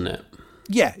thin, doesn't it?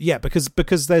 Yeah, because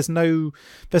there's no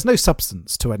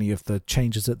substance to any of the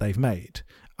changes that they've made.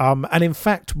 And in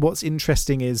fact, what's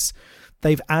interesting is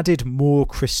they've added more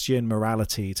Christian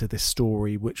morality to this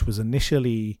story, which was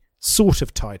initially sort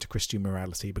of tied to Christian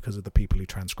morality because of the people who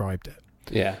transcribed it.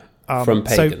 Yeah, from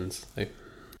pagans.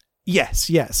 Yes,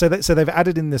 yeah. So they've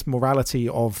added in this morality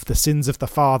of the sins of the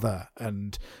father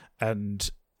and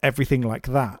everything like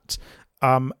that.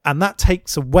 And that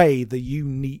takes away the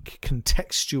unique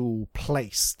contextual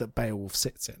place that Beowulf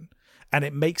sits in, and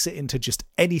it makes it into just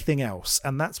anything else.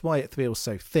 And that's why it feels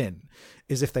so thin,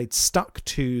 is if they'd stuck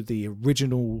to the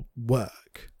original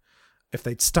work, if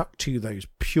they'd stuck to those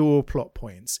pure plot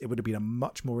points, it would have been a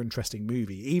much more interesting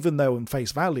movie, even though on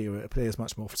face value it appears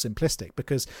much more simplistic.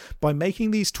 Because by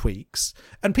making these tweaks,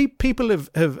 and people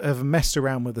have messed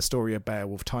around with the story of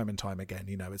Beowulf time and time again,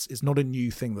 it's not a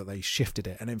new thing that they shifted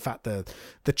it. And in fact, the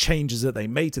changes that they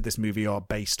made to this movie are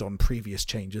based on previous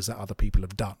changes that other people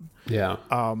have done. Yeah.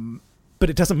 But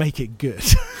it doesn't make it good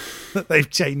that they've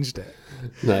changed it.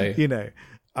 No.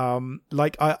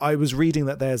 I was reading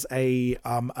that there's a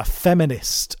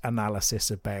feminist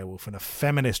analysis of Beowulf and a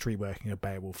feminist reworking of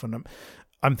Beowulf, and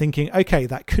I'm thinking, okay,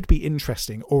 that could be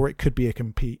interesting, or it could be a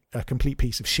complete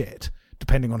piece of shit,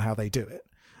 depending on how they do it.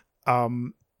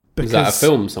 Is that a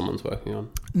film someone's working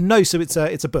on? No, so it's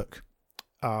a book.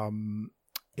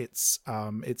 It's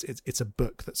a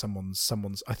book that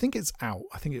someone's. I think it's out.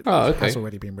 I think it has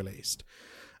already been released.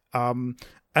 And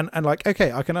like,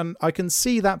 okay, I can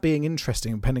see that being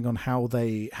interesting depending on how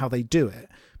they do it.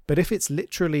 But if it's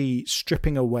literally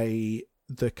stripping away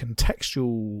the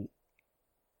contextual,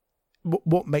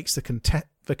 what makes the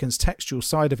contextual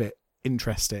side of it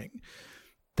interesting,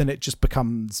 then it just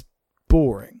becomes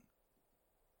boring.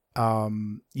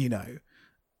 So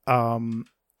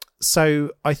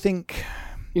I think,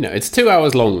 it's 2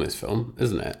 hours long, this film,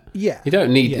 isn't it? Yeah. You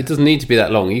don't need. Yeah. It doesn't need to be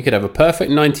that long. You could have a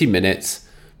perfect 90 minutes.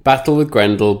 Battle with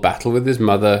Grendel, battle with his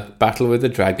mother, battle with the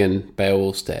dragon,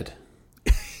 Beowulf's dead.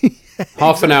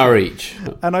 Half an hour each.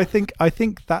 And I think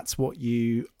that's what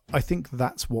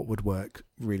would work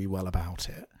really well about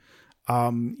it.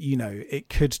 It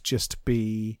could just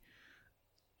be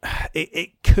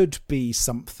it could be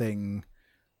something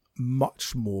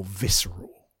much more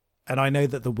visceral. And I know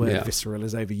that the word visceral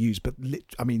is overused, but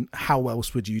how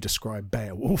else would you describe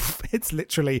Beowulf? It's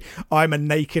literally, I'm a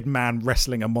naked man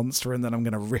wrestling a monster and then I'm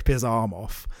going to rip his arm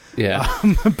off. Yeah.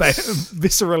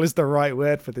 Visceral is the right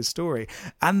word for this story.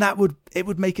 And it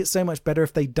would make it so much better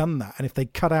if they'd done that, and if they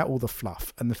cut out all the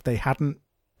fluff, and if they hadn't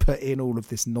put in all of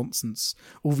this nonsense,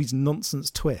 all these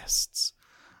nonsense twists.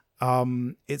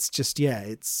 It's just,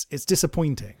 it's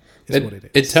disappointing is what it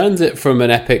is. It turns it from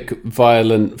an epic,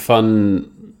 violent,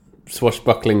 fun,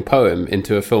 swashbuckling poem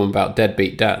into a film about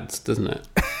deadbeat dads, doesn't it?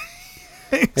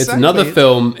 It's another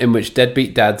film in which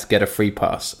deadbeat dads get a free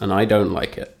pass, and I don't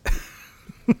like it.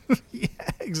 Yeah,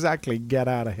 exactly. Get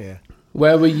out of here.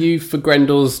 Where were you for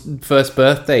Grendel's first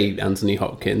birthday, Anthony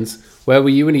Hopkins? Where were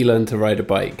you when he learned to ride a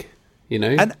bike? You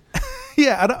know? And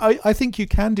yeah, and I think you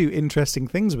can do interesting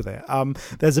things with it.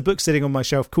 There's a book sitting on my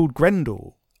shelf called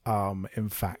Grendel. In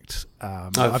fact,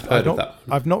 I've heard of that.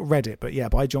 I've not read it, but yeah,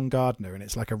 by John Gardner, and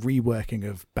it's like a reworking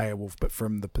of Beowulf, but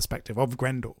from the perspective of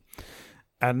Grendel.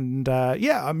 And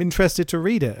yeah, I'm interested to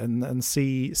read it and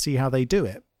see how they do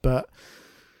it. But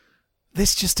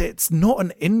it's not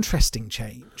an interesting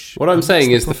change. What I'm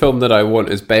saying is the film that I want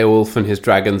is Beowulf and his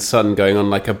dragon's son going on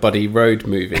like a buddy road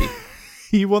movie.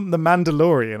 You want the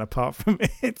Mandalorian, apart from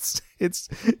it's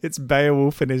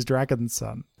Beowulf and his dragon's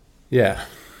son. Yeah.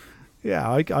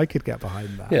 Yeah, I could get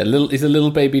behind that. Yeah, he's a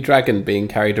little baby dragon being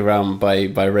carried around by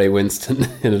Ray Winston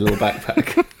in a little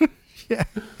backpack. Yeah,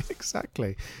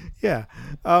 exactly. Yeah.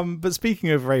 But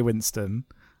speaking of Ray Winston,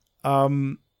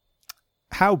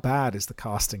 how bad is the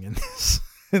casting in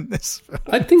this film?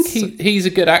 I think he's a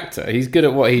good actor. He's good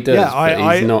at what he does,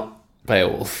 but he's not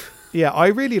Beowulf. Yeah, I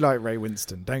really like Ray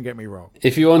Winston, don't get me wrong.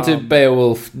 If you wanted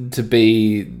Beowulf to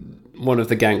be one of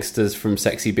the gangsters from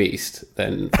Sexy Beast,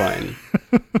 then fine.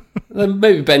 Then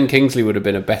maybe Ben Kingsley would have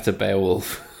been a better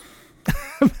Beowulf.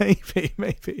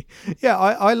 maybe. Yeah,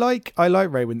 I like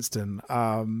Ray Winston.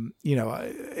 You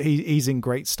know, he's in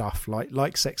great stuff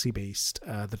like Sexy Beast,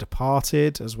 The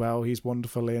Departed as well. He's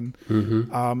wonderful in.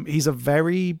 Mm-hmm. He's a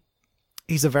very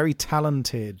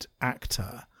talented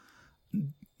actor,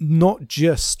 not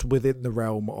just within the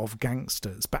realm of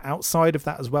gangsters, but outside of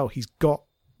that as well. He's got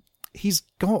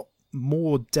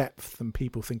more depth than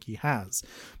people think he has,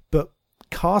 but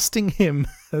casting him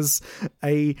as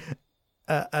a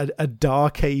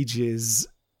Dark Ages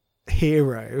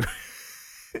hero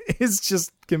is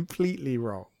just completely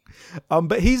wrong.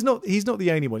 But he's not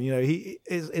the only one. You know, he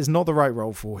is not the right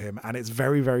role for him, and it's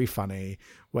very, very funny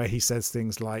where he says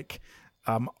things like,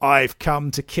 "I've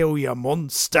come to kill your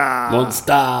monster."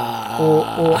 Or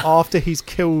after he's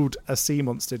killed a sea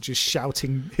monster, just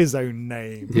shouting his own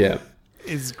name. Yeah.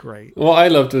 Is great. What I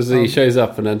loved was he shows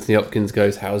up and Anthony Hopkins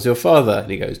goes, "How's your father?" And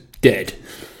he goes, "Dead."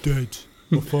 Dead.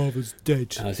 My father's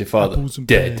dead. How's your father? Apples and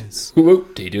dead. Pears.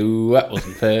 Whoop-de-doo, apples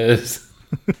and pears.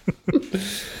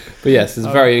 But yes, it's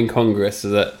very incongruous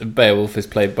that Beowulf is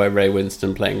played by Ray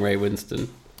Winston playing Ray Winston.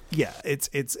 Yeah,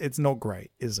 it's not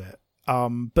great, is it?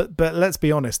 But let's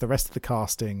be honest, the rest of the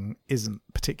casting isn't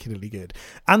particularly good.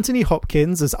 Anthony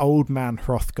Hopkins as Old Man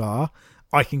Hrothgar,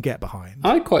 I can get behind.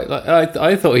 I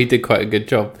thought he did quite a good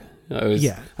job.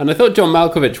 Yeah. And I thought John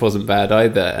Malkovich wasn't bad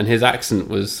either, and his accent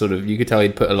was sort of, you could tell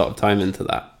he'd put a lot of time into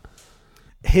that.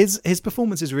 His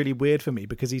performance is really weird for me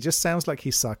because he just sounds like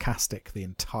he's sarcastic the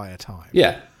entire time.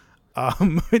 Yeah.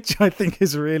 Which I think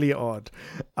is really odd.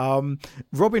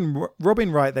 Robin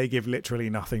Wright, they give literally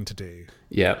nothing to do.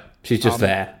 Yeah, she's just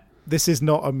there. This is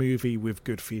not a movie with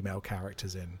good female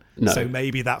characters in. No. So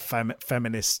maybe that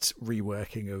feminist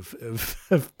reworking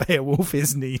of Beowulf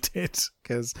is needed.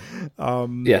 Because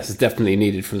yes, it's definitely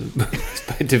needed from the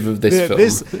perspective of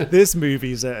this film. This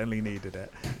movie certainly needed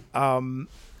it.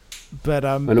 But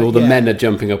and all the men are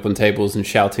jumping up on tables and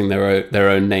shouting their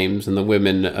own names, and the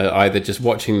women are either just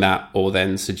watching that or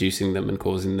then seducing them and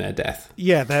causing their death.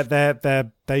 Yeah,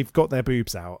 they've got their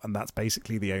boobs out, and that's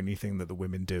basically the only thing that the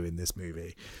women do in this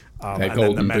movie. Their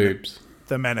golden boobs.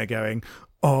 The men are going,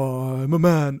 "I'm a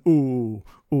man, ooh,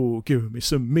 give me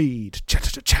some mead,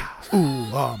 cha-cha-cha-cha,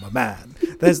 ooh, I'm a man."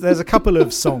 There's a couple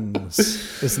of songs,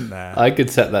 isn't there? I could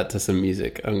set that to some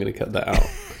music. I'm going to cut that out.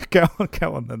 Go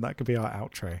on then, that could be our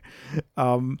outro.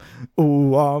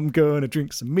 "Oh, I'm gonna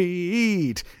drink some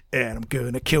mead, and I'm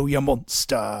gonna kill your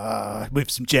monster with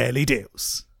some jelly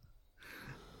deals."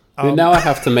 Now I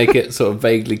have to make it sort of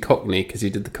vaguely Cockney because you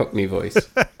did the Cockney voice.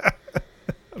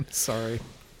 I'm sorry.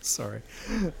 It's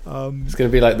going to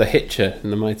be like the Hitcher in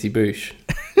The Mighty Boosh.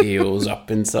 Heels up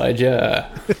inside ya.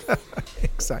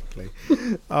 Exactly.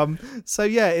 So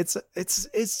yeah, it's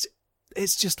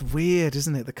just weird,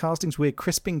 isn't it? The casting's weird.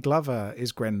 Crispin Glover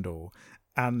is Grendel,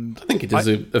 and I think he does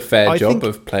a fair job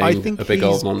of playing a big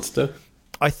old monster.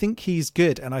 I think he's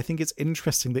good, and I think it's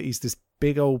interesting that he's this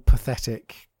big old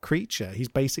pathetic creature. He's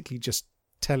basically just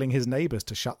telling his neighbours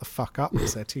to shut the fuck up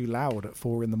because they're too loud at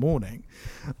 4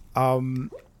 a.m.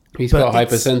 He's got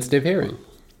hypersensitive hearing.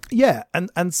 Yeah,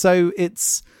 and so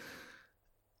he's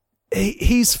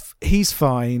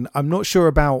fine. I'm not sure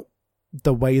about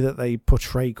the way that they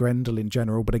portray Grendel in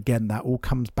general, but again, that all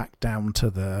comes back down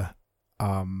to the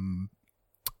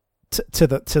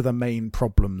to the main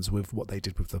problems with what they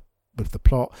did with with the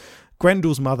plot.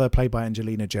 Grendel's mother, played by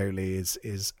Angelina Jolie,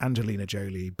 is Angelina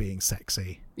Jolie being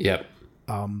sexy. Yep.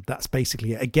 That's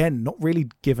basically it. Again, not really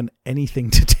given anything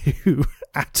to do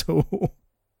at all.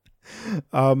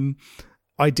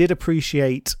 I did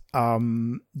appreciate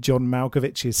John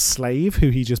Malkovich's slave, who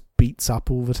he just beats up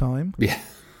all the time. Yeah,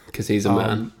 because he's a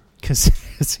man.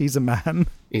 Because he's a man.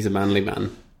 He's a manly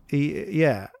man.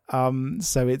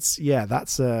 So it's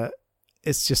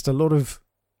just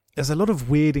there's a lot of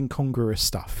weird incongruous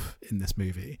stuff in this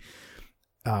movie.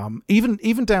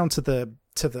 Even down to the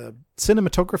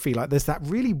cinematography. Like, there's that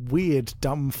really weird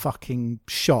dumb fucking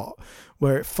shot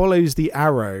where it follows the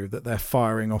arrow that they're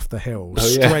firing off the hill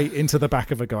straight into the back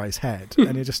of a guy's head,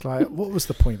 and you're just like, what was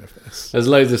the point of this? There's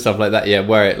loads of stuff like that,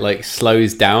 where it like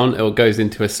slows down or goes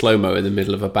into a slow-mo in the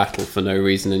middle of a battle for no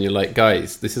reason, and you're like,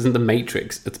 guys, this isn't the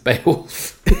Matrix, it's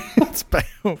Beowulf. It's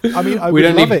Beowulf. I mean, we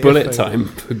don't need bullet time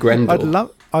for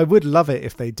Grendel. I would love it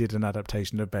if they did an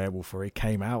adaptation of Beowulf where he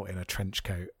came out in a trench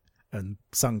coat and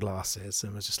sunglasses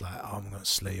and was just like, I'm going to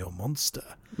slay your monster.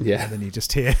 Yeah. And then you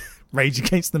just hear Rage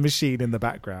Against the Machine in the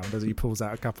background as he pulls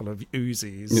out a couple of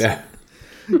Uzis. Yeah.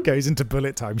 Goes into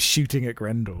bullet time shooting at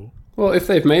Grendel. Well, if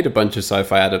they've made a bunch of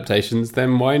sci-fi adaptations,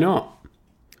 then why not?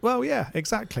 Well, yeah,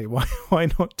 exactly. Why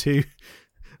not do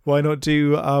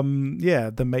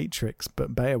The Matrix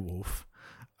but Beowulf?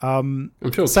 I'm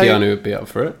sure Keanu would be up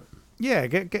for it. Yeah,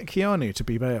 get Keanu to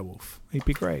be Beowulf. He'd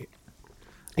be great.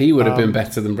 He would have been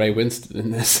better than Ray Winston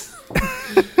in this.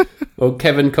 Or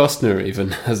Kevin Costner,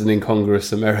 even, as an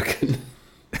incongruous American.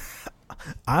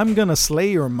 I'm going to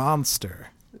slay your monster.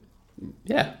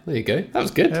 Yeah, there you go. That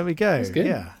was good. There we go.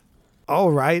 Yeah.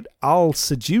 All right, I'll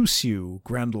seduce you,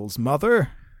 Grendel's mother.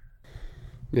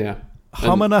 Yeah.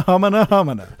 Humana, humana,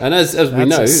 humana. And as we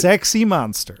know... That's a sexy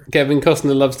monster. Kevin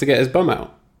Costner loves to get his bum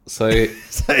out. So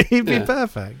he'd be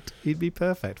perfect. He'd be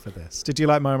perfect for this. Did you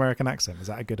like my American accent? Is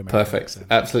that a good American accent?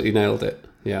 Perfect. Absolutely nailed it.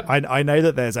 Yeah. I know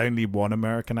that there's only one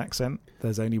American accent.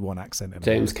 There's only one accent in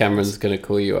James Cameron's going to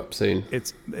call you up soon.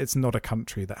 It's not a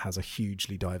country that has a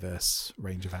hugely diverse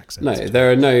range of accents. No,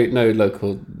 there are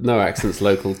no accents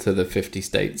local to the 50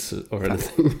 states or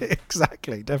anything.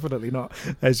 Exactly. Definitely not.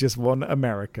 There's just one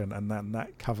American, and then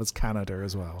that covers Canada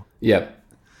as well. Yep.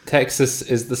 Texas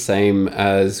is the same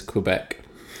as Quebec.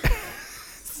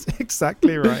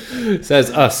 Exactly right. Says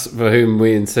us, for whom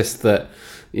we insist that,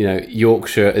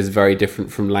 Yorkshire is very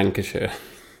different from Lancashire.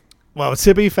 Well,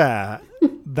 to be fair,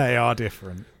 they are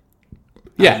different.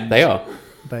 Yeah, they are.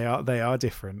 They are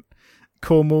different.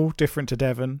 Cornwall, different to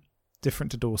Devon,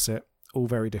 different to Dorset, all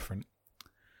very different.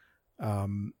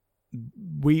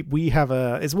 We have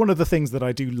it's one of the things that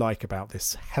I do like about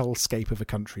this hellscape of a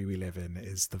country we live in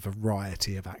is the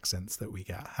variety of accents that we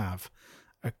have.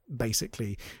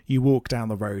 Basically, you walk down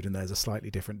the road and there's a slightly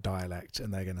different dialect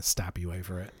and they're going to stab you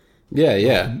over it.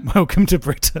 Yeah. Welcome to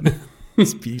Britain.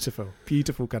 It's beautiful,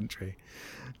 beautiful country.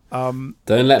 Don't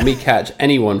let me catch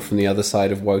anyone from the other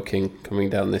side of Woking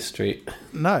coming down this street.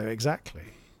 No, exactly.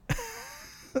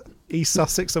 East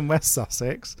Sussex and West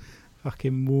Sussex,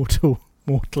 fucking mortal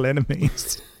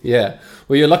enemies. Yeah.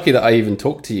 Well, you're lucky that I even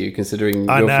talked to you, considering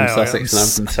you're from Sussex and I'm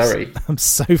from Surrey. I'm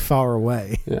so far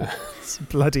away. Yeah. It's a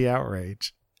bloody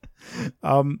outrage.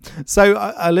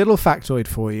 So a little factoid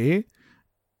for you.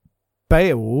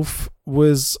 Beowulf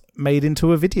was made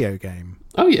into a video game.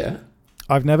 Oh, yeah.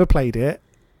 I've never played it.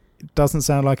 It doesn't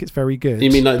sound like it's very good.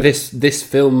 You mean like this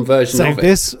film version of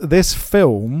it? So this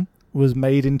film was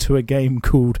made into a game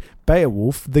called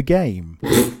Beowulf the Game.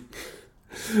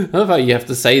 I love how you have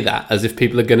to say that as if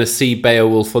people are going to see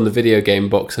Beowulf on the video game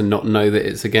box and not know that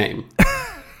it's a game.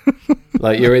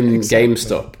 Like you're in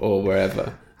GameStop or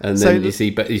wherever, and then you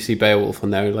see Beowulf on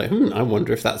there, like, I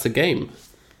wonder if that's a game.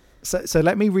 So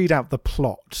let me read out the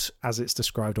plot as it's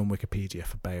described on Wikipedia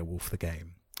for Beowulf the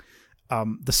Game.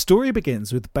 The story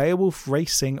begins with Beowulf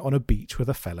racing on a beach with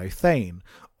a fellow Thane.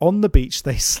 On the beach,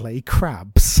 they slay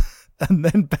crabs. And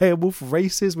then Beowulf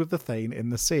races with the Thane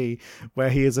in the sea, where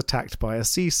he is attacked by a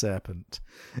sea serpent.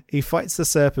 He fights the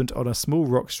serpent on a small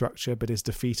rock structure, but is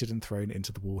defeated and thrown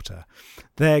into the water.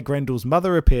 There, Grendel's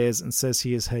mother appears and says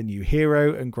he is her new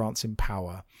hero and grants him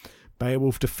power.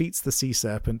 Beowulf defeats the sea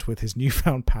serpent with his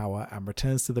newfound power and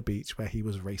returns to the beach where he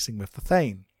was racing with the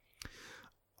Thane.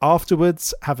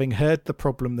 Afterwards, having heard the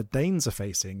problem the Danes are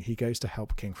facing, he goes to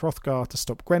help King Hrothgar to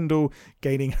stop Grendel,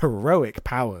 gaining heroic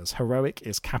powers. Heroic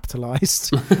is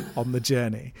capitalised on the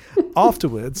journey.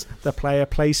 Afterwards, the player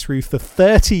plays through the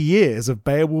 30 years of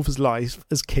Beowulf's life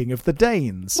as King of the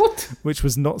Danes, which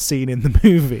was not seen in the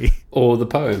movie. Or the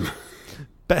poem.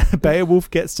 Beowulf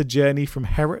gets to journey from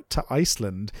Heorot to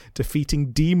Iceland,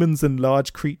 defeating demons and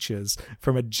large creatures,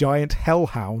 from a giant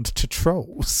hellhound to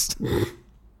trolls.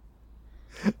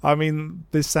 I mean,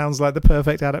 this sounds like the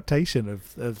perfect adaptation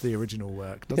of the original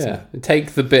work, doesn't it?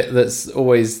 Take the bit that's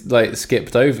always like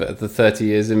skipped over, the 30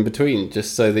 years in between,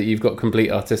 just so that you've got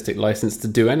complete artistic license to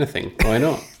do anything. Why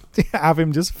not? Have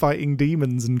him just fighting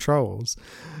demons and trolls.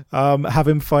 Have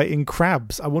him fighting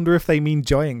crabs. I wonder if they mean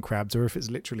giant crabs or if it's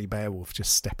literally Beowulf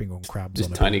just stepping on crabs. Just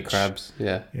on a tiny beach. crabs,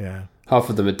 yeah. Yeah. Half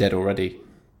of them are dead already.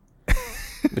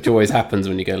 Which always happens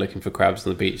when you go looking for crabs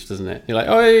on the beach, doesn't it? You're like,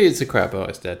 oh, it's a crab. Oh,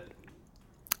 it's dead.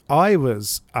 I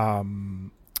was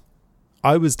down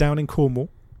in Cornwall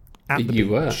at the beach. You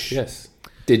were, yes.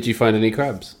 Did you find any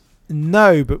crabs?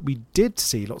 No, but we did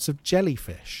see lots of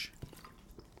jellyfish.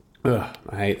 Ugh,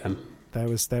 I hate them. There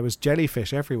was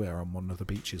jellyfish everywhere on one of the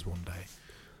beaches one day,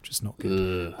 which is not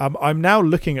good. I'm now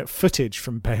looking at footage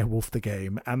from Beowulf the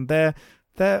game, and they're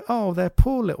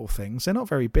poor little things. They're not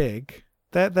very big.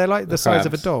 They're like the size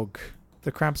of a dog.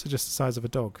 The crabs are just the size of a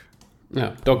dog.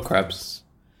 No, dog crabs.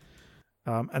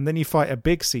 And then you fight a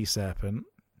big sea serpent,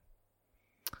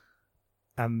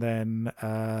 and then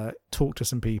talk to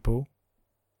some people.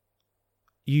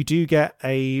 You do get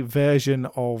a version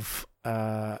of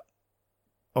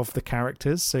the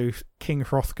characters. So King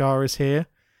Hrothgar is here,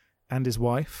 and his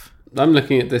wife. I'm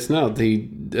looking at this now. The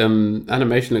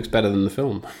animation looks better than the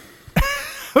film.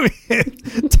 I mean,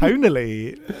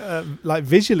 tonally, like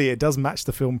visually, it does match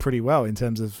the film pretty well in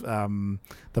terms of the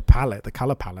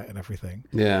color palette, and everything.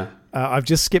 Yeah. I've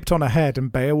just skipped on ahead, and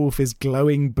Beowulf is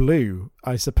glowing blue,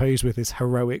 I suppose, with his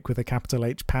heroic with a capital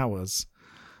H powers.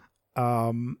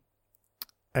 And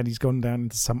he's gone down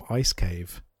into some ice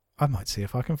cave. I might see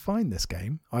if I can find this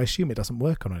game. I assume it doesn't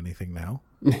work on anything now.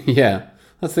 Yeah.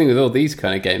 That's the thing with all these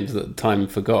kind of games that time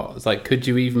forgot. It's like, could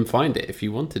you even find it if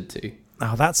you wanted to?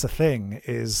 Now, that's the thing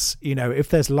is, if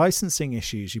there's licensing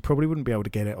issues, you probably wouldn't be able to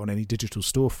get it on any digital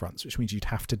storefronts, which means you'd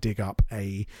have to dig up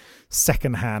a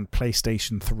secondhand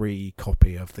PlayStation 3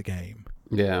 copy of the game.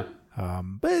 Yeah.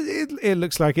 But it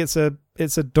looks like it's a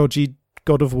dodgy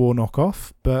God of War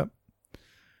knockoff, but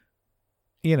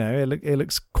it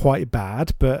looks quite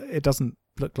bad, but it doesn't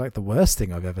look like the worst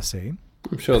thing I've ever seen.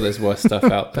 I'm sure there's worse stuff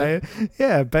out there.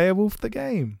 Beowulf the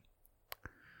game.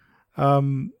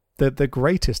 The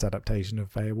greatest adaptation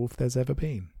of Beowulf there's ever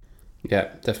been. Yeah,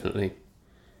 definitely.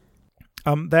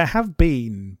 There have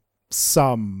been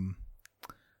some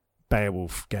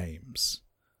Beowulf games.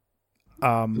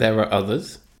 There are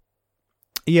others.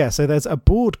 Yeah, so there's a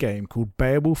board game called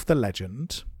Beowulf the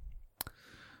Legend.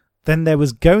 Then there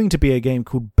was going to be a game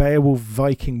called Beowulf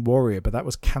Viking Warrior, but that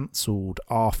was cancelled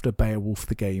after Beowulf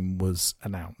the game was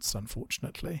announced,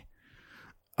 unfortunately.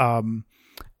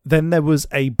 Then there was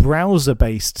a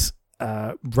browser-based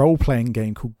role-playing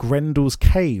game called Grendel's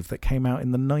Cave that came out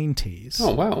in the 90s.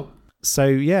 Oh, wow. So,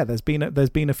 yeah, there's been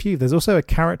a few. There's also a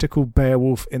character called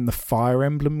Beowulf in the Fire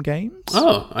Emblem games.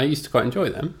 Oh, I used to quite enjoy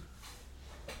them.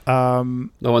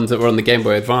 The ones that were on the Game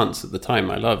Boy Advance at the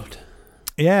time, I loved.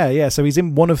 Yeah. So he's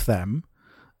in one of them.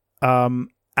 And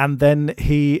then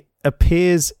he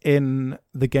appears in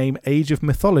the game Age of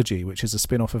Mythology, which is a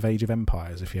spin-off of Age of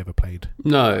Empires, if you ever played.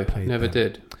 No, never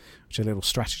did. Which is a little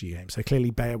strategy game. So clearly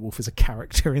Beowulf is a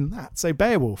character in that. So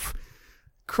Beowulf,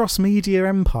 cross-media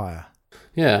empire.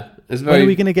 Yeah. When are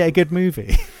we going to get a good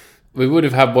movie? We would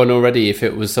have had one already if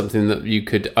it was something that you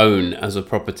could own as a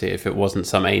property, if it wasn't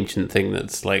some ancient thing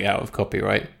that's like out of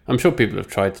copyright. I'm sure people have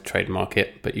tried to trademark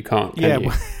it, but you can't, can you?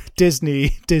 Well,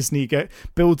 Disney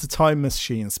builds a time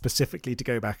machine specifically to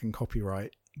go back and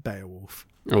copyright Beowulf.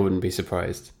 I wouldn't be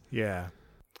surprised. Yeah.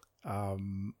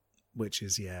 Which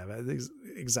is, that's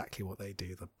exactly what they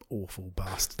do, the awful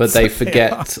bastards. But they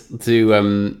forget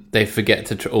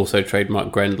to also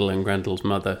trademark Grendel and Grendel's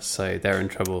mother, so they're in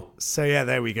trouble. So yeah,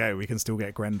 there we go. We can still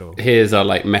get Grendel. Here's our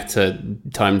meta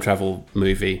time travel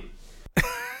movie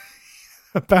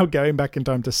about going back in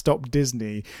time to stop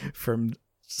Disney from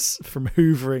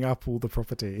hoovering up all the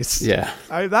properties. Yeah,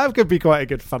 that could be quite a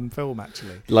good fun film,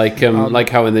 actually. Like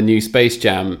how in the new Space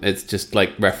Jam, it's just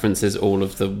references all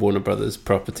of the Warner Brothers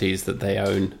properties that they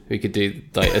own. We could do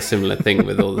a similar thing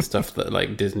with all the stuff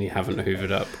that Disney haven't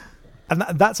hoovered up. And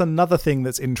that's another thing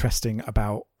that's interesting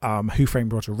about Who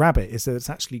Framed Roger Rabbit is that it's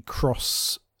actually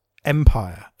cross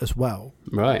empire as well.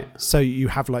 Right. So you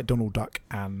have Donald Duck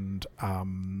and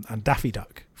Daffy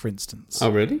Duck, for instance.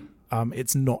 Oh, really?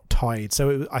 It's not tied.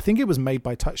 So I think it was made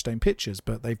by Touchstone Pictures,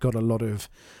 but they've got a lot of,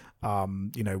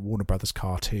 Warner Brothers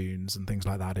cartoons and things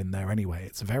like that in there anyway.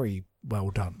 It's a very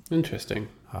well done. Interesting.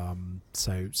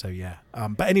 So yeah.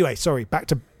 But anyway, sorry, back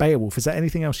to Beowulf. Is there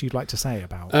anything else you'd like to say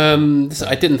about?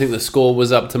 I didn't think the score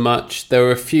was up to much. There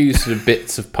were a few sort of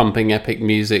bits of pumping epic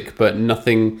music, but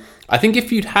nothing. I think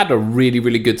if you'd had a really,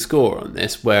 really good score on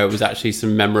this, where it was actually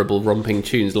some memorable romping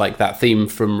tunes, like that theme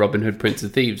from Robin Hood, Prince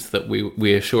of Thieves, that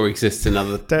we are sure exists in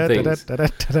other things. Yeah,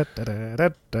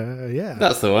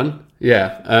 that's the one.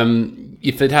 Yeah.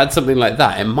 If it had something like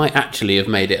that, it might actually have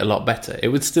made it a lot better. It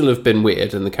would still have been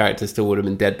weird, and the character still would have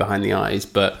been dead behind the eyes,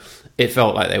 but it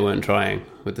felt like they weren't trying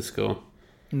with the score.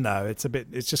 No, it's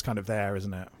just kind of there,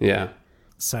 isn't it? Yeah.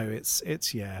 So it's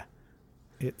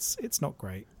not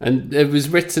great. And it was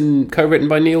co-written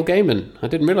by Neil Gaiman. I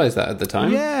didn't realise that at the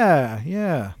time.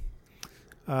 Yeah.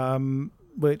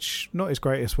 Which, not his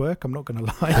greatest work, I'm not going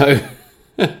to lie.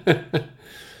 No.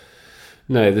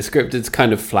 No, the script is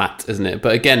kind of flat, isn't it?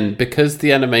 But again, because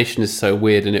the animation is so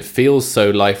weird and it feels so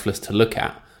lifeless to look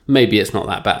at, maybe it's not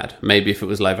that bad. Maybe if it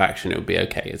was live action, it would be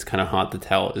okay. It's kind of hard to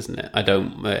tell, isn't it? I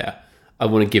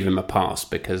want to give him a pass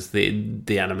because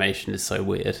the animation is so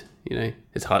weird. You know,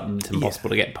 it's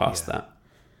impossible to get past that.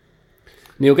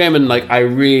 Neil Gaiman, I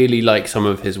really like some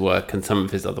of his work, and some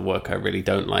of his other work I really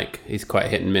don't like. He's quite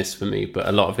hit and miss for me, but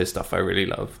a lot of his stuff I really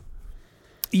love.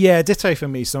 Yeah, ditto for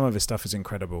me. Some of his stuff is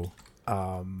incredible.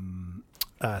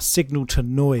 Signal to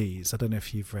Noise. I don't know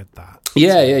if you've read that.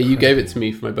 Yeah, you gave it to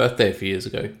me for my birthday a few years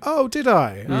ago. Oh, did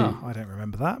I? Oh, I don't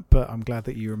remember that, but I'm glad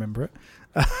that you remember it.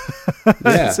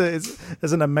 Yeah.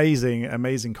 It's an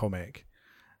amazing comic.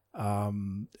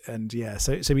 And yeah,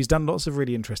 so he's done lots of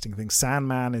really interesting things.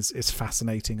 Sandman is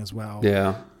fascinating as well.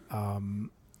 Yeah.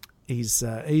 He's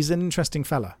an interesting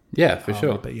fella. Yeah, for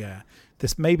sure. But yeah,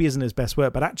 this maybe isn't his best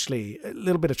work, but actually a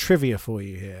little bit of trivia for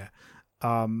you here.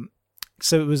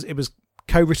 So it was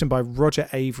co-written by Roger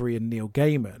Avery and Neil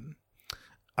Gaiman.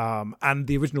 And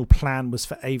the original plan was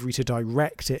for Avery to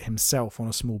direct it himself on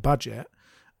a small budget.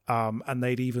 And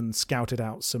they'd even scouted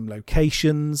out some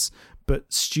locations,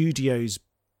 but studios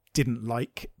didn't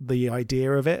like the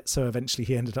idea of it, so eventually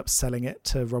he ended up selling it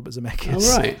to Robert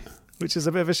Zemeckis. Oh, right. Which is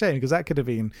a bit of a shame, because that could have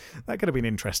been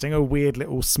interesting, a weird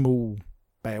little small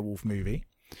Beowulf movie,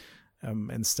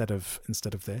 instead of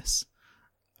this.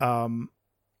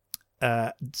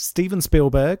 Steven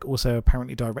Spielberg also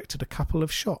apparently directed a couple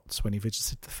of shots when he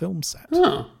visited the film set.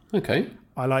 Oh, okay.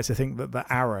 I like to think that the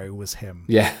arrow was him.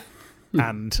 Yeah.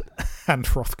 and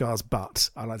Hrothgar's butt.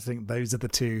 I like to think those are the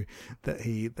two that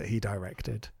he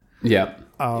directed. Yeah.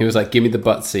 He was like, give me the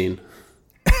butt scene.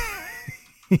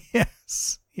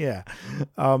 Yes. Yeah.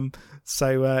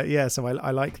 So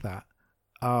I like that.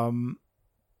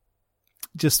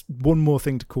 Just one more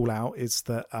thing to call out is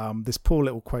that this poor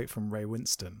little quote from Ray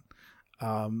Winston.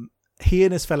 He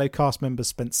and his fellow cast members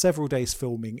spent several days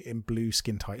filming in blue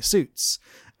skin-tight suits.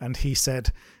 And he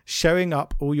said, showing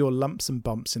up all your lumps and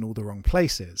bumps in all the wrong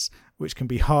places, which can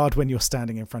be hard when you're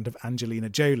standing in front of Angelina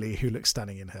Jolie, who looks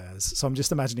stunning in hers. So I'm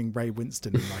just imagining Ray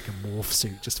Winston in like a morph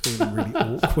suit, just feeling really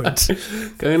awkward.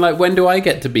 Going like, when do I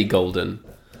get to be golden?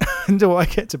 When do I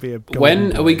get to be a golden When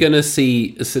boy? are we going to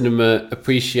see a cinema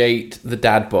appreciate the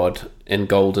dad bod in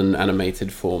golden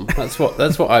animated form? That's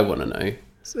what I want to know.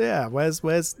 So yeah, where's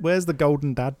the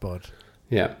golden dad bod?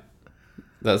 Yeah,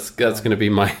 that's going to be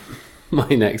my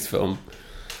next film,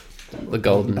 the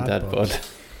golden dad bod.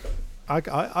 I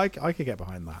could get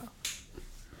behind that.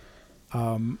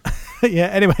 Yeah.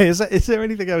 Anyway, is there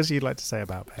anything else you'd like to say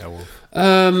about Beowulf?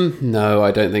 No,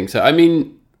 I don't think so. I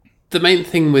mean, the main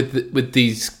thing with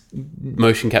these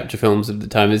motion capture films of the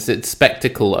time is it's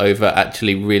spectacle over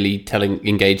actually really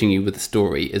engaging you with the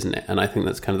story, isn't it? And I think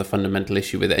that's kind of the fundamental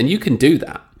issue with it. And you can do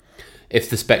that if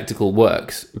the spectacle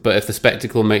works, but if the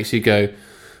spectacle makes you go,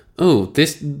 oh,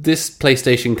 this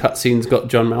PlayStation cutscene's got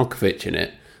John Malkovich in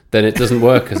it, then it doesn't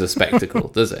work as a spectacle,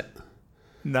 does it?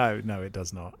 No, it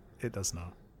does not. It does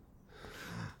not.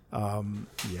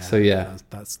 Yeah. So yeah,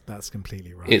 that's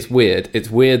completely right. It's weird. It's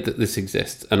weird that this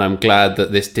exists, and I'm glad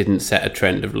that this didn't set a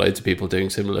trend of loads of people doing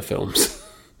similar films.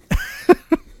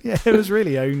 Yeah, it was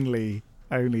really only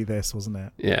this, wasn't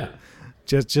it? Yeah.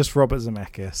 Just Robert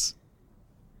Zemeckis.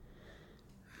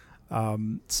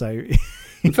 So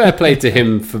fair play to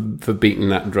him for beating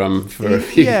that drum for a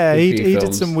few. Yeah, he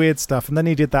did some weird stuff, and then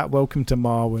he did that Welcome to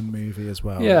Marwen movie as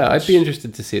well. Yeah, I'd be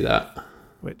interested to see that.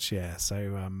 Which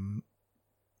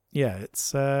yeah,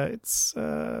 it's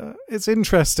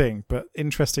interesting, but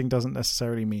interesting doesn't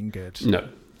necessarily mean good. No.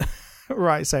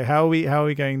 Right. So how are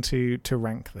we going to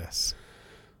rank this?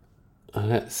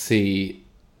 Let's see.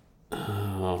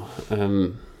 How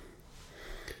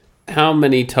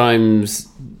many times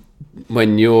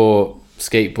when you're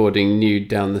skateboarding nude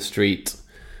down the street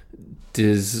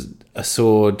does a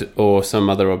sword or some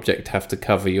other object have to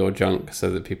cover your junk so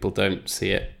that people don't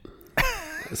see it,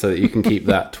 so that you can keep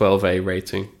that 12A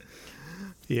rating.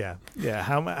 Yeah.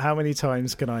 How many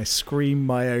times can I scream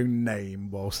my own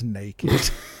name whilst naked,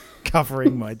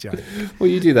 covering my junk? Well,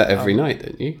 you do that every night,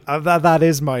 don't you? That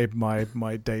is my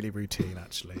daily routine.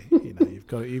 Actually,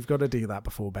 you've got to do that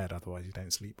before bed, otherwise you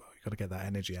don't sleep well. You've got to get that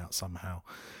energy out somehow.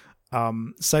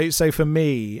 So for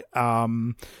me,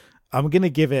 I'm gonna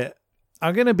give it.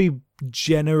 I'm gonna be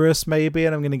generous, maybe,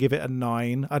 and I'm gonna give it a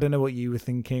 9. I don't know what you were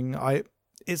thinking.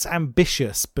 It's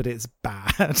ambitious, but it's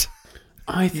bad.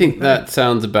 I think that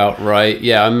sounds about right.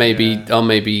 Yeah, I'll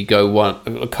maybe go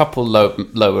a couple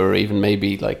lower, even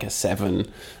maybe like a 7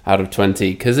 out of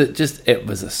 20, because it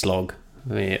was a slog.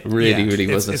 I mean, it really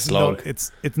was a slog.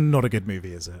 It's not a good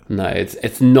movie, is it? No,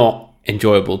 it's not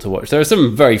enjoyable to watch. There are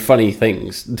some very funny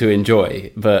things to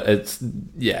enjoy, but it's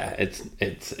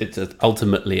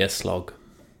ultimately a slog.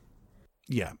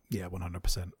 Yeah,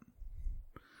 100%.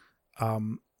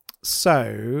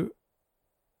 So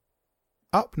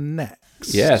up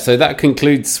next. Yeah, so that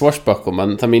concludes Swashbuckle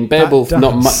Month. I mean, Beowulf,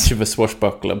 not much of a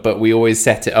swashbuckler, but we always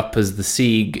set it up as the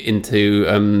sieg into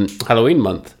Halloween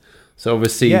Month. So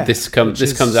obviously this comes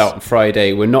out on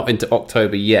Friday. We're not into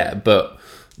October yet, but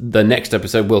the next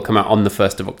episode will come out on the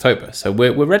 1st of October. So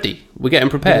we're ready. We're getting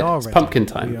prepared. It's pumpkin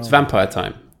time. It's vampire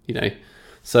time,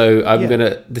 So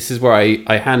this is where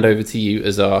I hand over to you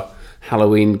as our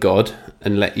Halloween god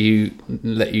and let you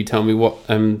tell me what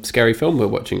scary film we're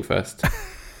watching first.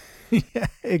 Yeah,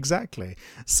 exactly.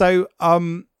 So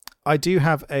I do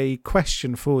have a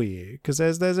question for you, because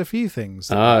there's a few things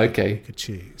that we could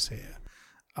choose here.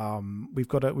 We've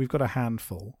got a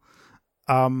handful.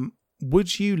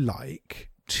 Would you like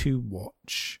to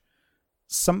watch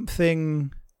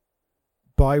something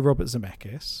by Robert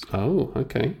Zemeckis? Oh,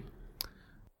 okay.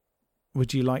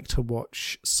 Would you like to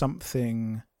watch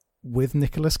something with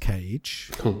Nicolas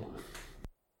Cage? Oh.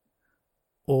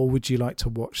 Or would you like to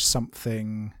watch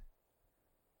something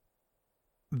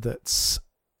that's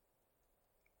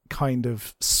kind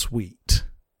of sweet?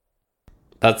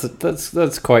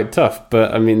 That's quite tough,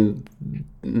 but I mean,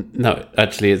 no,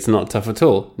 actually, it's not tough at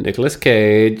all. Nicolas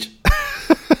Cage.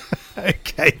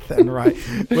 Okay, then, right.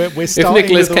 We're if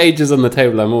Nicolas Cage is on the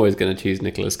table, I'm always going to choose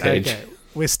Nicolas Cage. Okay.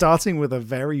 We're starting with a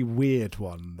very weird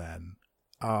one, then.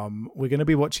 We're going to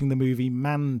be watching the movie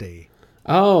Mandy.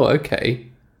 Oh,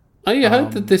 okay. I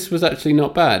heard that this was actually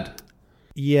not bad.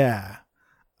 Yeah.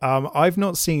 I've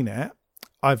not seen it.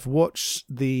 I've watched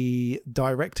the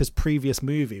director's previous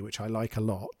movie, which I like a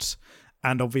lot,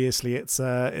 and obviously it's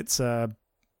a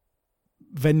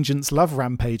vengeance love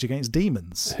rampage against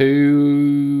demons.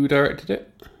 Who directed it?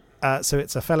 So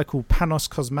it's a fella called Panos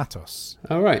Cosmatos.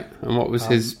 Oh, right. And what was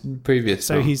his previous?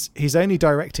 So he's only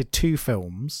directed 2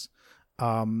 films.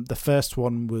 The first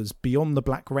one was Beyond the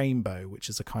Black Rainbow, which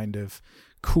is a kind of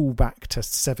callback to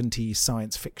 70s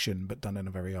science fiction, but done in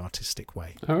a very artistic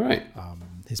way. All right.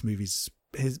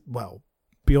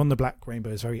 Beyond the Black Rainbow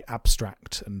is very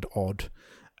abstract and odd,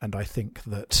 and I think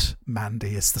that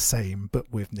Mandy is the same,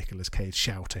 but with Nicolas Cage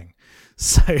shouting.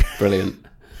 So brilliant.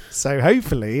 So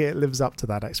hopefully it lives up to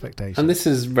that expectation. And this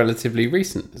is relatively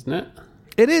recent, isn't it?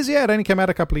 It is, yeah. It only came out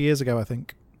a couple of years ago, I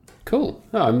think. Cool.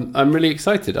 No, I'm really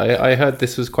excited. I heard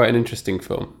this was quite an interesting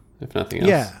film, if nothing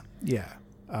else. Yeah.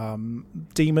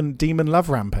 Demon love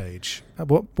rampage.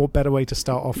 What better way to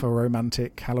start off a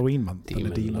romantic Halloween month than a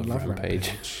demon love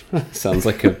rampage? Sounds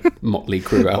like a Motley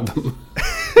Crue album.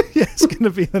 Yeah, it's going to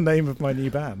be the name of my new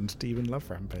band, Demon Love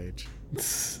Rampage.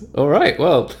 All right.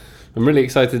 Well, I'm really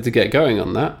excited to get going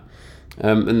on that.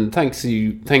 And thanks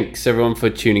everyone for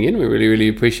tuning in. We really, really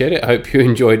appreciate it. I hope you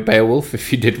enjoyed Beowulf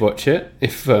if you did watch it.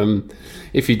 If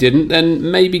you didn't,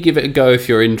 then maybe give it a go if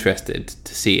you're interested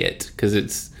to see it,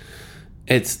 because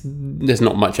there's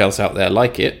not much else out there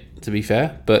like it, to be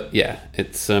fair. But yeah,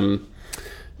 it's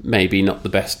maybe not the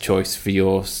best choice for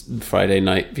your Friday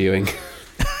night viewing.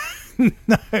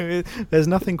 No, there's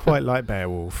nothing quite like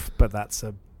Beowulf, but that's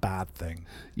a bad thing.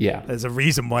 Yeah. There's a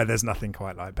reason why there's nothing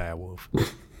quite like Beowulf.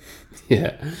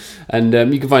 Yeah. And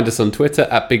you can find us on Twitter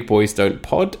at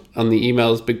BigBoysDon'tPod, on the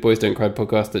emails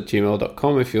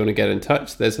bigboysdon'tcrypodcast@gmail.com if you want to get in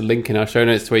touch. There's a link in our show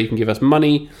notes where you can give us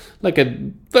money, like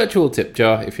a virtual tip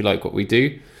jar if you like what we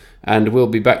do. And we'll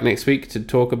be back next week to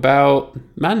talk about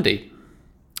Mandy.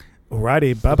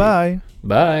 Alrighty, bye-bye.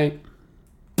 Bye.